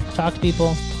blab and talk to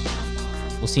people.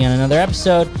 We'll see you on another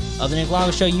episode of the Nick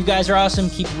Longo Show. You guys are awesome.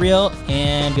 Keep it real,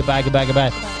 and goodbye.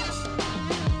 Bye.